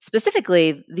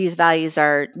specifically, these values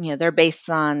are, they're based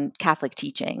on Catholic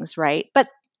teachings, right? But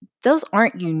those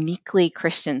aren't uniquely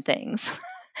Christian things.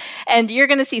 And you're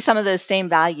going to see some of those same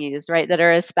values, right, that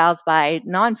are espoused by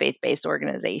non-faith based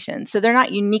organizations. So they're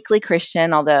not uniquely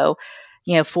Christian, although,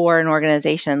 for an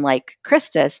organization like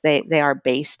Christus, they are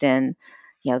based in,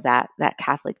 that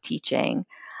Catholic teaching.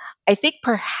 I think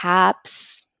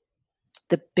perhaps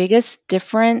the biggest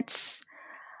difference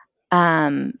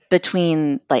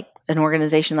between like an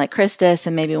organization like Christus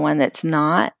and maybe one that's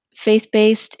not faith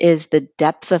based is the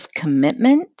depth of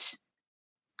commitment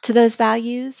to those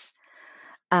values.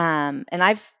 And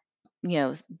I've,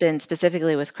 been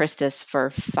specifically with Christus for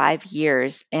 5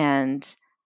 years, and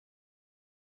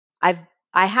I've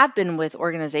I have been with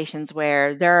organizations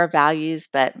where there are values,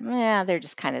 but they're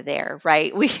just kind of there,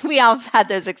 right? We all have had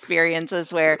those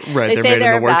experiences where Right, they they're say made in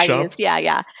there the are values, workshop. yeah,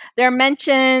 yeah, they're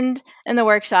mentioned in the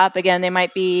workshop. Again, they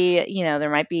might be, there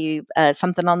might be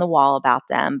something on the wall about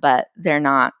them, but they're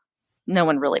not. No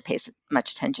one really pays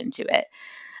much attention to it,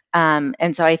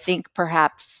 and so I think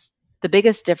perhaps the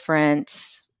biggest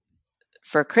difference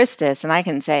for Christus, and I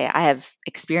can say I have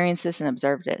experienced this and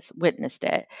observed this, witnessed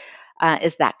it,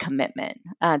 is that commitment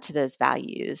to those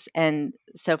values. And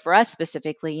so for us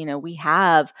specifically, we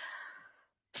have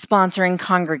sponsoring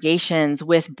congregations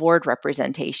with board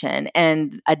representation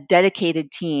and a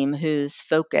dedicated team whose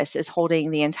focus is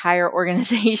holding the entire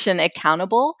organization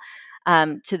accountable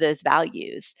to those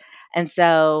values. And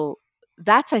so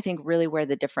that's, I think, really where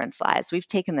the difference lies. We've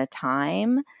taken the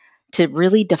time to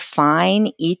really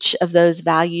define each of those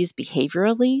values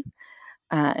behaviorally.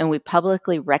 And we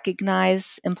publicly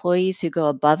recognize employees who go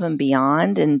above and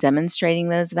beyond in demonstrating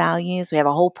those values. We have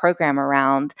a whole program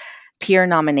around peer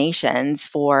nominations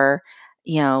for,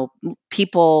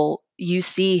 people you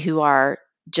see who are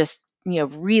just,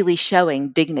 really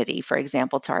showing dignity, for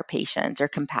example, to our patients, or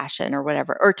compassion, or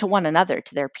whatever, or to one another,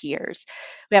 to their peers.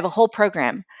 We have a whole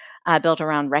program built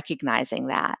around recognizing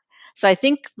that. So I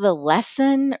think the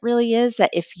lesson really is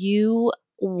that if you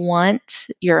want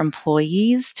your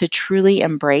employees to truly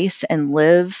embrace and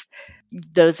live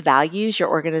those values, your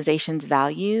organization's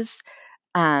values,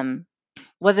 um,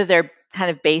 whether they're kind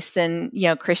of based in,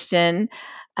 Christian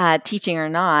teaching or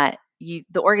not,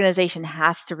 the organization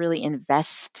has to really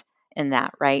invest in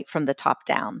that, right, from the top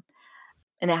down.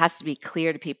 And it has to be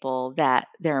clear to people that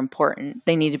they're important.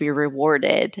 They need to be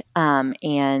rewarded,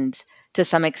 and to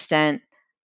some extent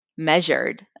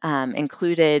measured,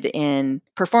 included in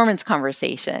performance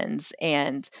conversations,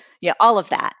 and all of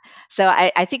that. So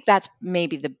I think that's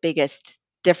maybe the biggest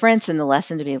difference, in the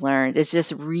lesson to be learned is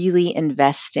just really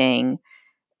investing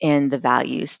in the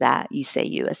values that you say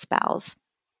you espouse.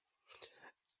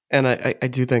 And I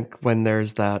do think when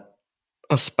there's that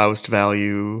espoused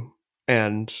value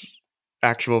and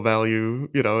actual value,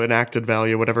 enacted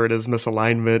value, whatever it is,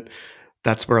 misalignment,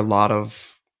 that's where a lot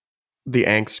of the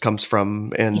angst comes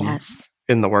from Yes.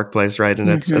 in the workplace, right? And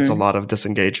it's a Hmm. lot of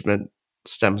disengagement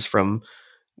stems from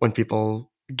when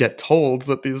people get told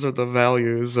that these are the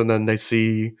values, and then they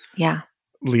see Yeah.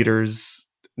 leaders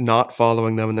not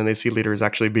following them, and then they see leaders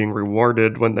actually being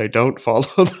rewarded when they don't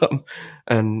follow them.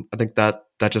 And I think that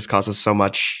just causes so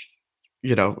much,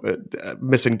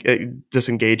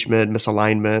 disengagement,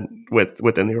 misalignment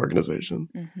within the organization.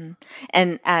 Hmm.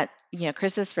 And at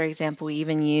Chris's, for example, we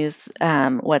even use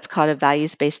what's called a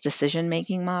values-based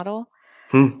decision-making model.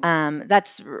 Hmm.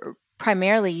 That's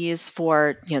primarily used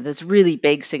for those really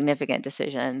big, significant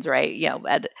decisions, right?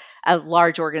 At a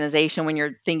large organization, when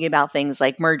you're thinking about things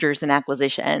like mergers and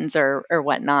acquisitions, or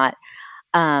whatnot.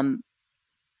 Um,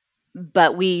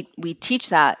 but we teach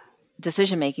that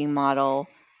decision-making model.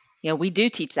 We do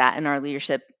teach that in our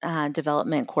leadership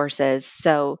development courses.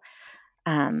 So,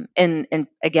 and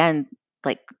again,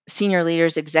 like senior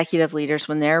leaders, executive leaders,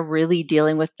 when they're really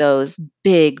dealing with those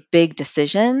big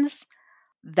decisions,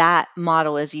 that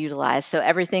model is utilized. So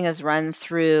everything is run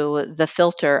through the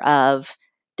filter of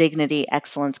dignity,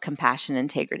 excellence, compassion,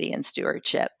 integrity, and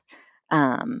stewardship.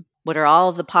 What are all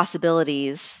of the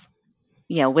possibilities,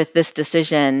 with this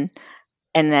decision,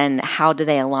 and then how do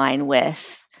they align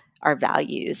with our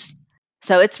values?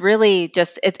 So it's really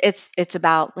just it's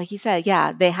about, like you said,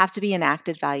 yeah, they have to be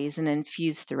enacted values and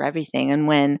infused through everything. And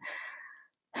when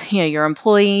your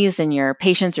employees and your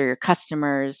patients or your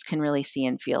customers can really see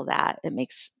and feel that, it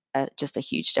makes just a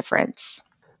huge difference.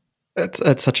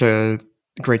 That's such a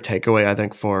great takeaway, I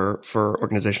think, for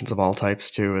organizations of all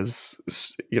types too. Is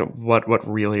what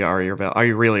really are are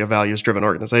you really a values driven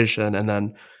organization, and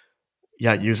then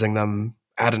using them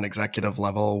at an executive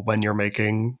level when you're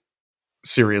making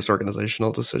serious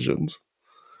organizational decisions.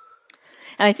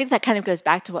 And I think that kind of goes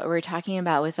back to what we were talking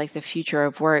about with like the future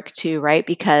of work too, right?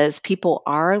 Because people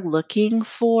are looking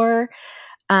for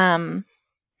um,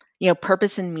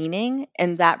 purpose and meaning,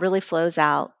 and that really flows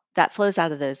out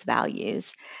of those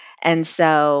values. And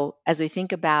so as we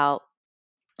think about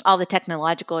all the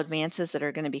technological advances that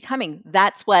are going to be coming,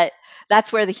 that's where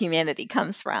the humanity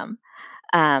comes from,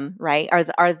 right?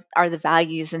 Are the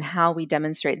values and how we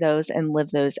demonstrate those and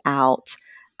live those out.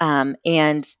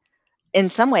 And in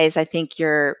some ways, I think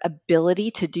your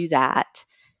ability to do that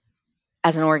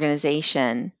as an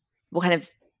organization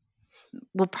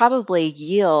will probably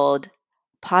yield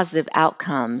positive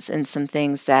outcomes in some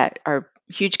things that are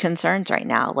huge concerns right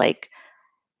now, like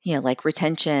like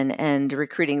retention and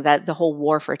recruiting, that the whole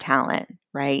war for talent,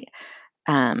 right?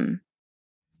 Um,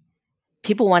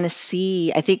 People want to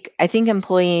see. I think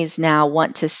employees now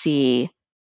want to see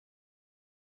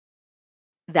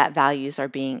that values are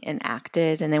being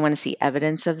enacted, and they want to see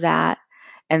evidence of that.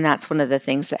 And that's one of the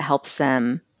things that helps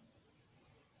them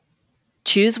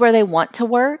choose where they want to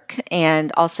work,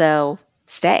 and also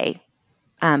stay,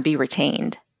 be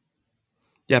retained.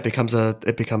 Yeah, it becomes a Hmm.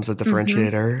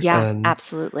 differentiator, Yeah, and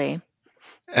absolutely.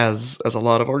 as a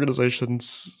lot of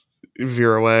organizations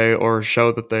veer away or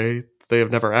show that they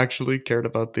have never actually cared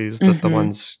about these, that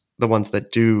Hmm. the ones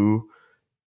that do,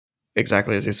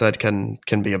 exactly as you said, can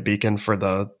be a beacon for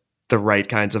the right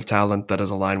kinds of talent that is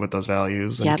aligned with those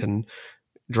values and Yep. can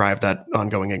drive that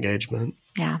ongoing engagement.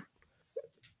 Yeah.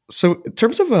 So, in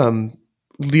terms of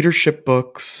leadership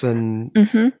books and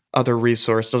Hmm. other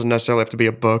resource. Doesn't necessarily have to be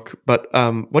a book, but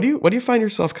what do you find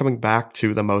yourself coming back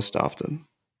to the most often?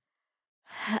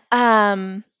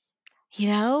 Um, you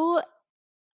know,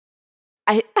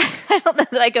 I I don't know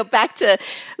that I go back to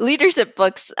leadership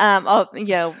books. You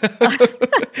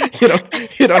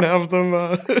don't have them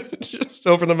just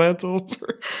over the mantle.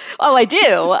 Oh, I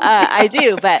do. I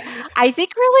do. But I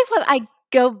think really what I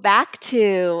go back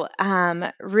to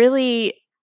really,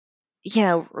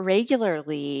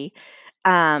 regularly,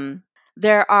 um,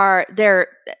 there are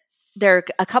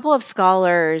a couple of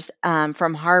scholars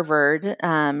from Harvard,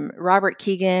 Robert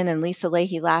Keegan and Lisa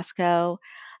Leahy Lasco.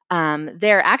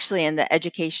 They're actually in the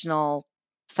educational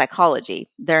psychology.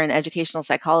 They're in educational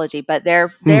psychology, but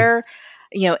Hmm. their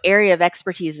area of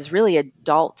expertise is really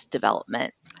adult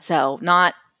development. So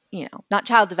not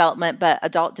child development, but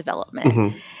adult development. Hmm.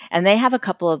 And they have a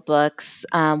couple of books,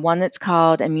 one that's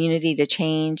called Immunity to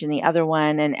Change, and the other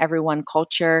one, and Everyone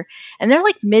Culture. And they're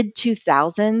like mid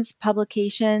 2000s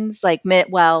publications, like mid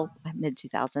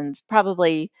 2000s,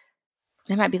 probably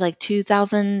they might be like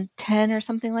 2010 or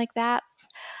something like that.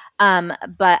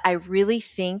 But I really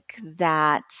think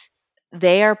that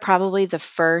they are probably the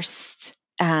first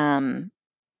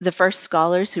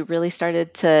scholars who really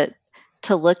started to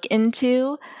look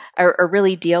into or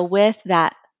really deal with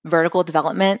that vertical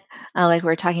development, like we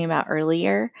were talking about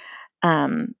earlier,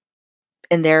 um,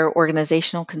 in their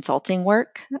organizational consulting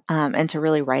work, and to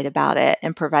really write about it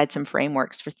and provide some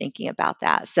frameworks for thinking about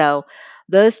that. So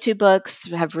those two books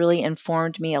have really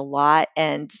informed me a lot,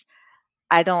 and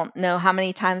I don't know how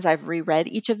many times I've reread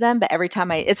each of them, but every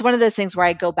time it's one of those things where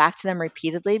I go back to them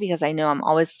repeatedly because I know I'm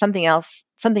always something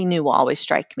new will always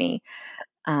strike me.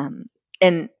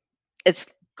 And it's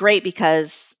great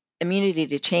because Immunity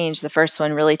to Change, the first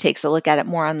one, really takes a look at it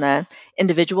more on the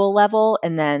individual level,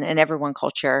 and then in Everyone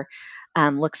Culture,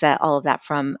 looks at all of that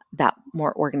from that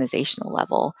more organizational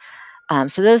level.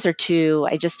 So those are two,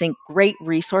 I just think, great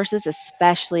resources,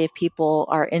 especially if people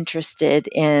are interested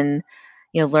in,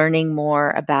 learning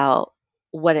more about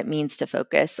what it means to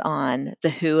focus on the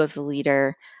who of the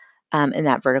leader, in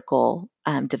that vertical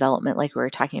development, like we were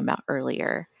talking about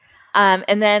earlier.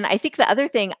 And then I think the other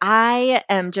thing, I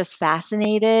am just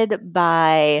fascinated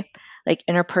by like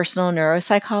interpersonal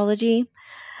neuropsychology.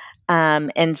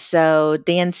 And so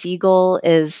Dan Siegel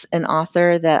is an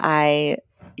author that I,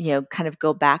 kind of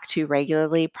go back to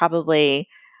regularly. Probably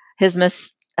his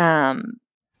most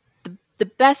the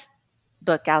best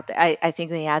book out there I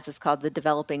think that he has is called The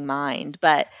Developing Mind.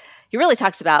 But he really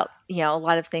talks about, a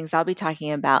lot of things I'll be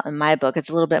talking about in my book. It's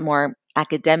a little bit more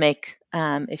academic,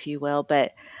 if you will,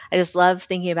 but I just love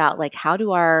thinking about like how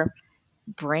do our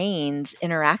brains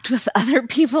interact with other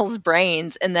people's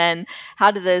brains, and then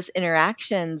how do those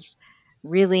interactions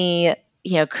really,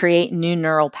 create new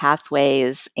neural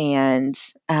pathways and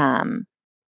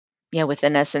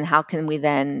within us, and how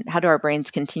do our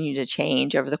brains continue to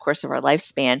change over the course of our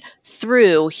lifespan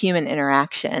through human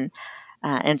interaction.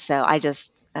 And so I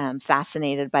just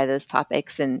fascinated by those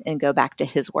topics, and go back to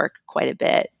his work quite a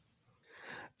bit.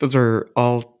 Those are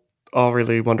all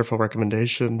really wonderful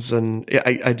recommendations, and yeah,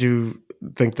 I do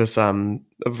think this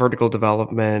vertical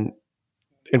development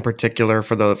in particular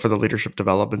for the leadership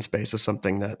development space is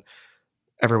something that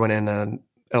everyone in an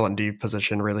L&D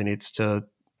position really needs to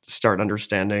start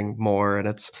understanding more. And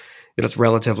it's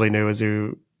relatively new, as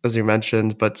you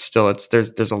mentioned, but still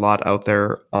there's a lot out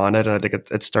there on it, and I think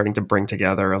it's starting to bring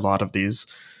together a lot of these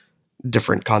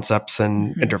different concepts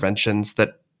and Hmm. interventions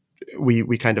that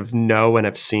we kind of know and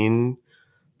have seen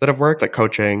that have worked, like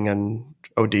coaching and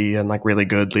OD and like really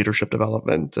good leadership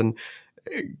development, and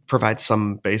it provides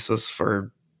some basis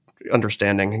for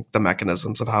understanding the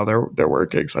mechanisms of how they're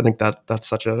working. So I think that's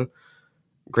such a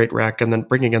great rec. And then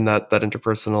bringing in that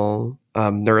interpersonal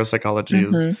neuropsychology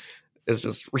Hmm. is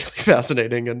just really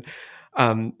fascinating. And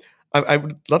um, I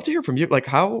would love to hear from you. Like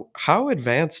how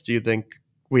advanced do you think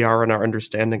we are in our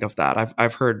understanding of that?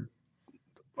 I've heard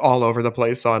all over the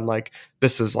place on like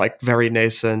this is like very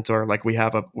nascent, or like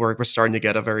we're starting to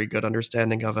get a very good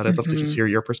understanding of it. I'd love to just Hmm. hear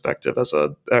your perspective as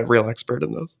a real expert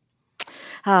in this.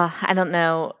 I don't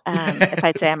know if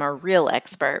I'd say I'm a real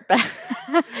expert, but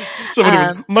Somebody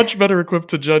who's um, much better equipped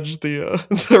to judge the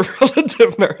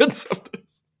relative merits of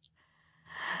this.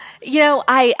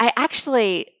 I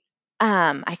actually,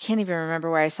 I can't even remember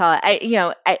where I saw it.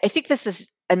 I think this is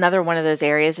another one of those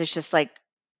areas. It's just like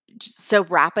so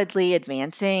rapidly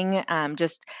advancing,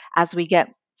 just as we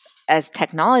get as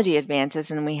technology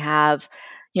advances, and we have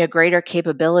greater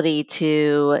capability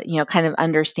to kind of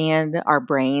understand our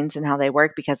brains and how they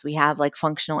work, because we have like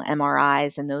functional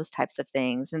MRIs and those types of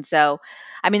things. And so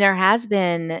I mean there has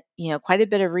been quite a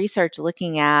bit of research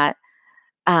looking at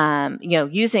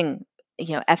using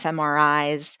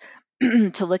fMRIs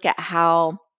to look at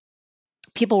how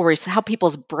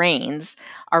people's brains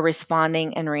are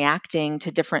responding and reacting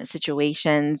to different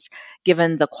situations,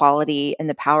 given the quality and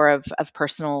the power of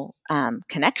personal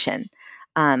connection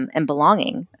and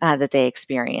belonging that they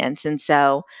experience. And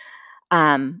so,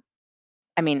 I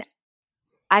mean,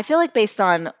 I feel like based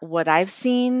on what I've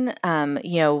seen,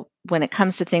 when it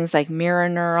comes to things like mirror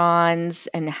neurons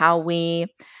and how we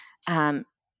um,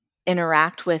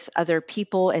 interact with other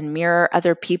people and mirror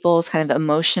other people's kind of their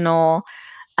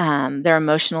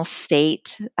emotional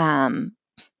state,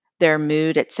 their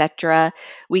mood, etc.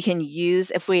 We can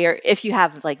use if you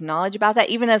have like knowledge about that,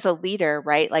 even as a leader,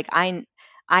 right? Like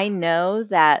I know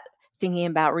that thinking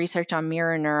about research on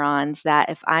mirror neurons,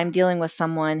 that if I'm dealing with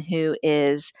someone who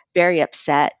is very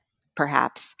upset,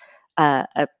 perhaps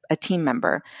a team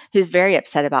member who's very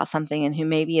upset about something and who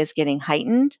maybe is getting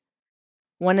heightened,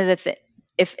 one of the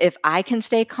if I can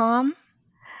stay calm,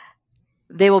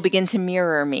 they will begin to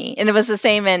mirror me. And it was the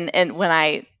same in when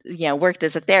I worked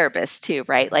as a therapist too,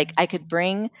 right? Like I could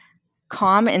bring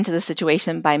calm into the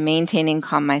situation by maintaining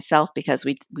calm myself, because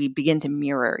we begin to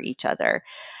mirror each other.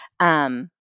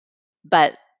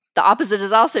 But the opposite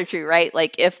is also true, right?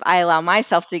 Like if I allow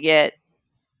myself to get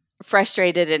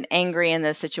frustrated and angry in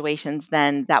those situations,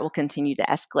 then that will continue to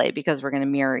escalate, because we're going to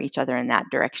mirror each other in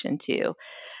that direction too.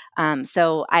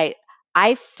 So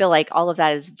I feel like all of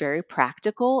that is very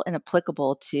practical and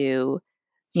applicable to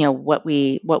what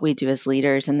we do as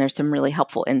leaders, and there's some really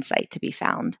helpful insight to be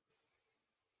found.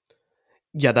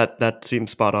 Yeah, that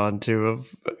seems spot on too.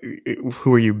 Of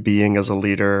who are you being as a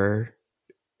leader,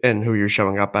 and who you're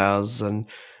showing up as, and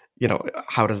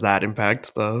how does that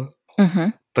impact Mm-hmm.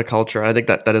 the culture? I think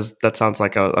that sounds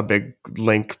like a big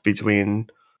link between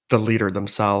the leader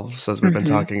themselves, as we've been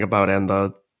Mm-hmm. talking about, and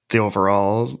the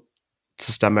overall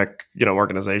systemic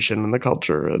organization and the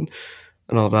culture, and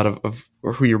all that of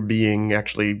who you're being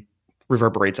actually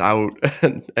reverberates out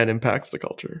and impacts the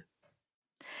culture.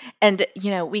 And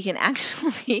we can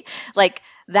actually like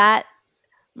that,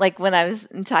 like when I was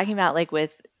talking about, like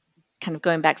with kind of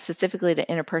going back specifically to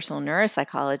interpersonal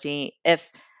neuropsychology,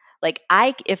 if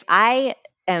I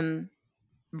am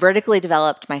vertically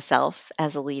developed myself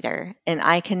as a leader, and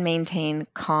I can maintain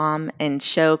calm and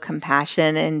show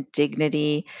compassion and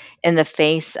dignity in the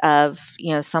face of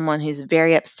someone who's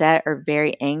very upset or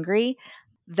very angry,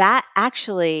 that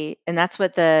actually, and that's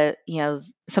what the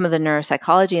some of the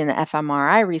neuropsychology and the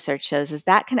fMRI research shows, is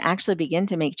that can actually begin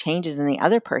to make changes in the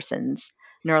other person's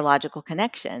neurological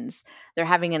connections. They're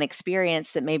having an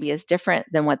experience that maybe is different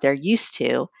than what they're used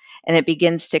to, and it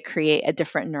begins to create a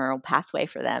different neural pathway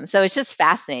for them. So it's just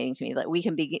fascinating to me that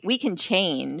we can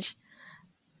change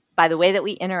by the way that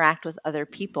we interact with other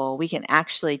people. We can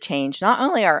actually change not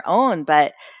only our own,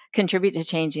 but contribute to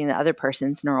changing the other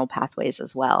person's neural pathways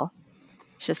as well.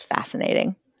 It's just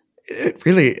fascinating. It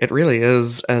really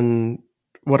is, and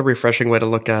what a refreshing way to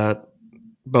look at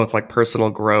both like personal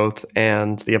growth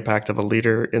and the impact of a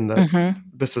leader. In that, Mm-hmm.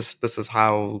 this is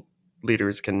how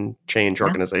leaders can change Yeah.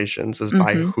 organizations, is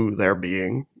by Mm-hmm. who they're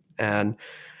being, and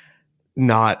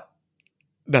not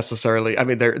necessarily. I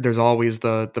mean, there's always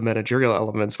the managerial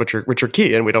elements, which are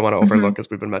key, and we don't want to Mm-hmm. overlook, as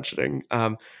we've been mentioning.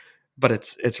 But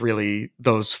it's really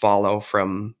those follow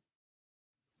from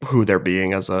who they're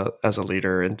being as a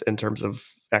leader, in terms of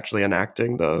actually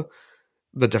enacting the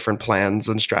different plans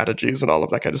and strategies and all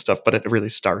of that kind of stuff. But it really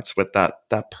starts with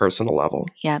that personal level.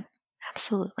 Yep.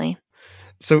 Absolutely.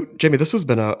 So, Jamie, this has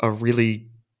been a really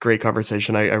great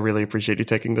conversation. I really appreciate you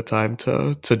taking the time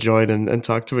to join and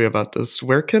talk to me about this.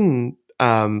 Where can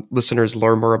listeners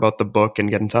learn more about the book and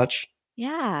get in touch?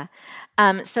 Yeah.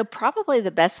 So probably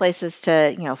the best place is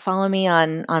to, follow me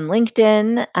on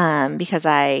LinkedIn, because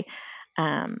I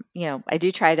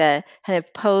do try to kind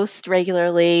of post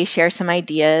regularly, share some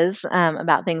ideas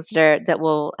about things that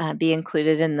will be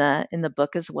included in the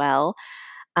book as well.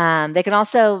 They can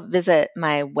also visit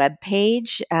my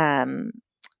webpage,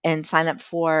 and sign up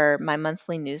for my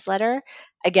monthly newsletter.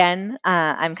 Again,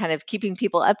 I'm kind of keeping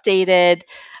people updated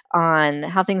on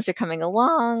how things are coming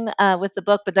along with the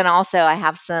book, but then also I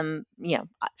have some,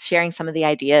 sharing some of the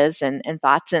ideas and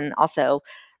thoughts, and also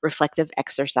reflective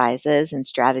exercises and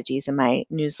strategies in my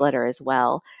newsletter as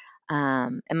well.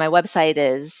 And my website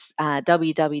is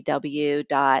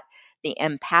www.the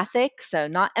empathic, so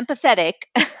not empathetic.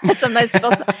 Sometimes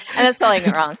people, and I'm spelling it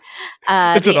it's wrong.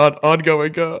 it's an The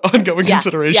ongoing Yeah, yeah,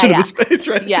 consideration in the yeah, space,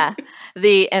 right? yeah.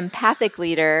 The empathic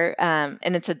leader,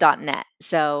 and it's a .net.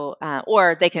 So,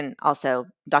 or they can also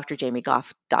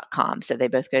drjamiegoff.com. So they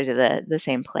both go to the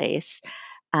same place.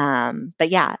 But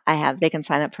yeah, they can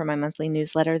sign up for my monthly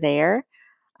newsletter there.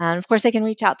 Of course, they can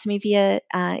reach out to me via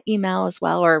email as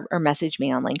well, or message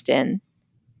me on LinkedIn.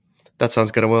 That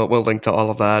sounds good. And we'll link to all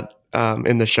of that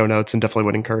in the show notes, and definitely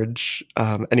would encourage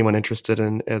anyone interested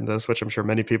in this, which I'm sure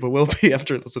many people will be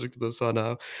after listening to this,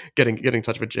 on getting in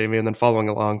touch with Jaime and then following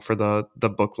along for the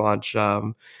book launch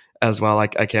as well. I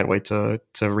can't wait to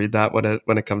read that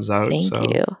when it comes out.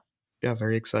 Thank you. Yeah,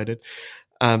 very excited.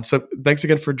 So thanks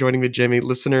again for joining me, Jaime.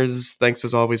 Listeners, thanks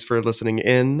as always for listening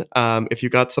in. If you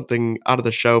got something out of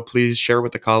the show, please share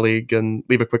with a colleague and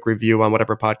leave a quick review on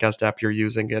whatever podcast app you're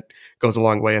using. It goes a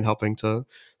long way in helping to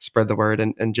spread the word.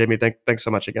 And Jaime, thanks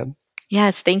so much again.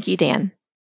 Yes, thank you, Dan.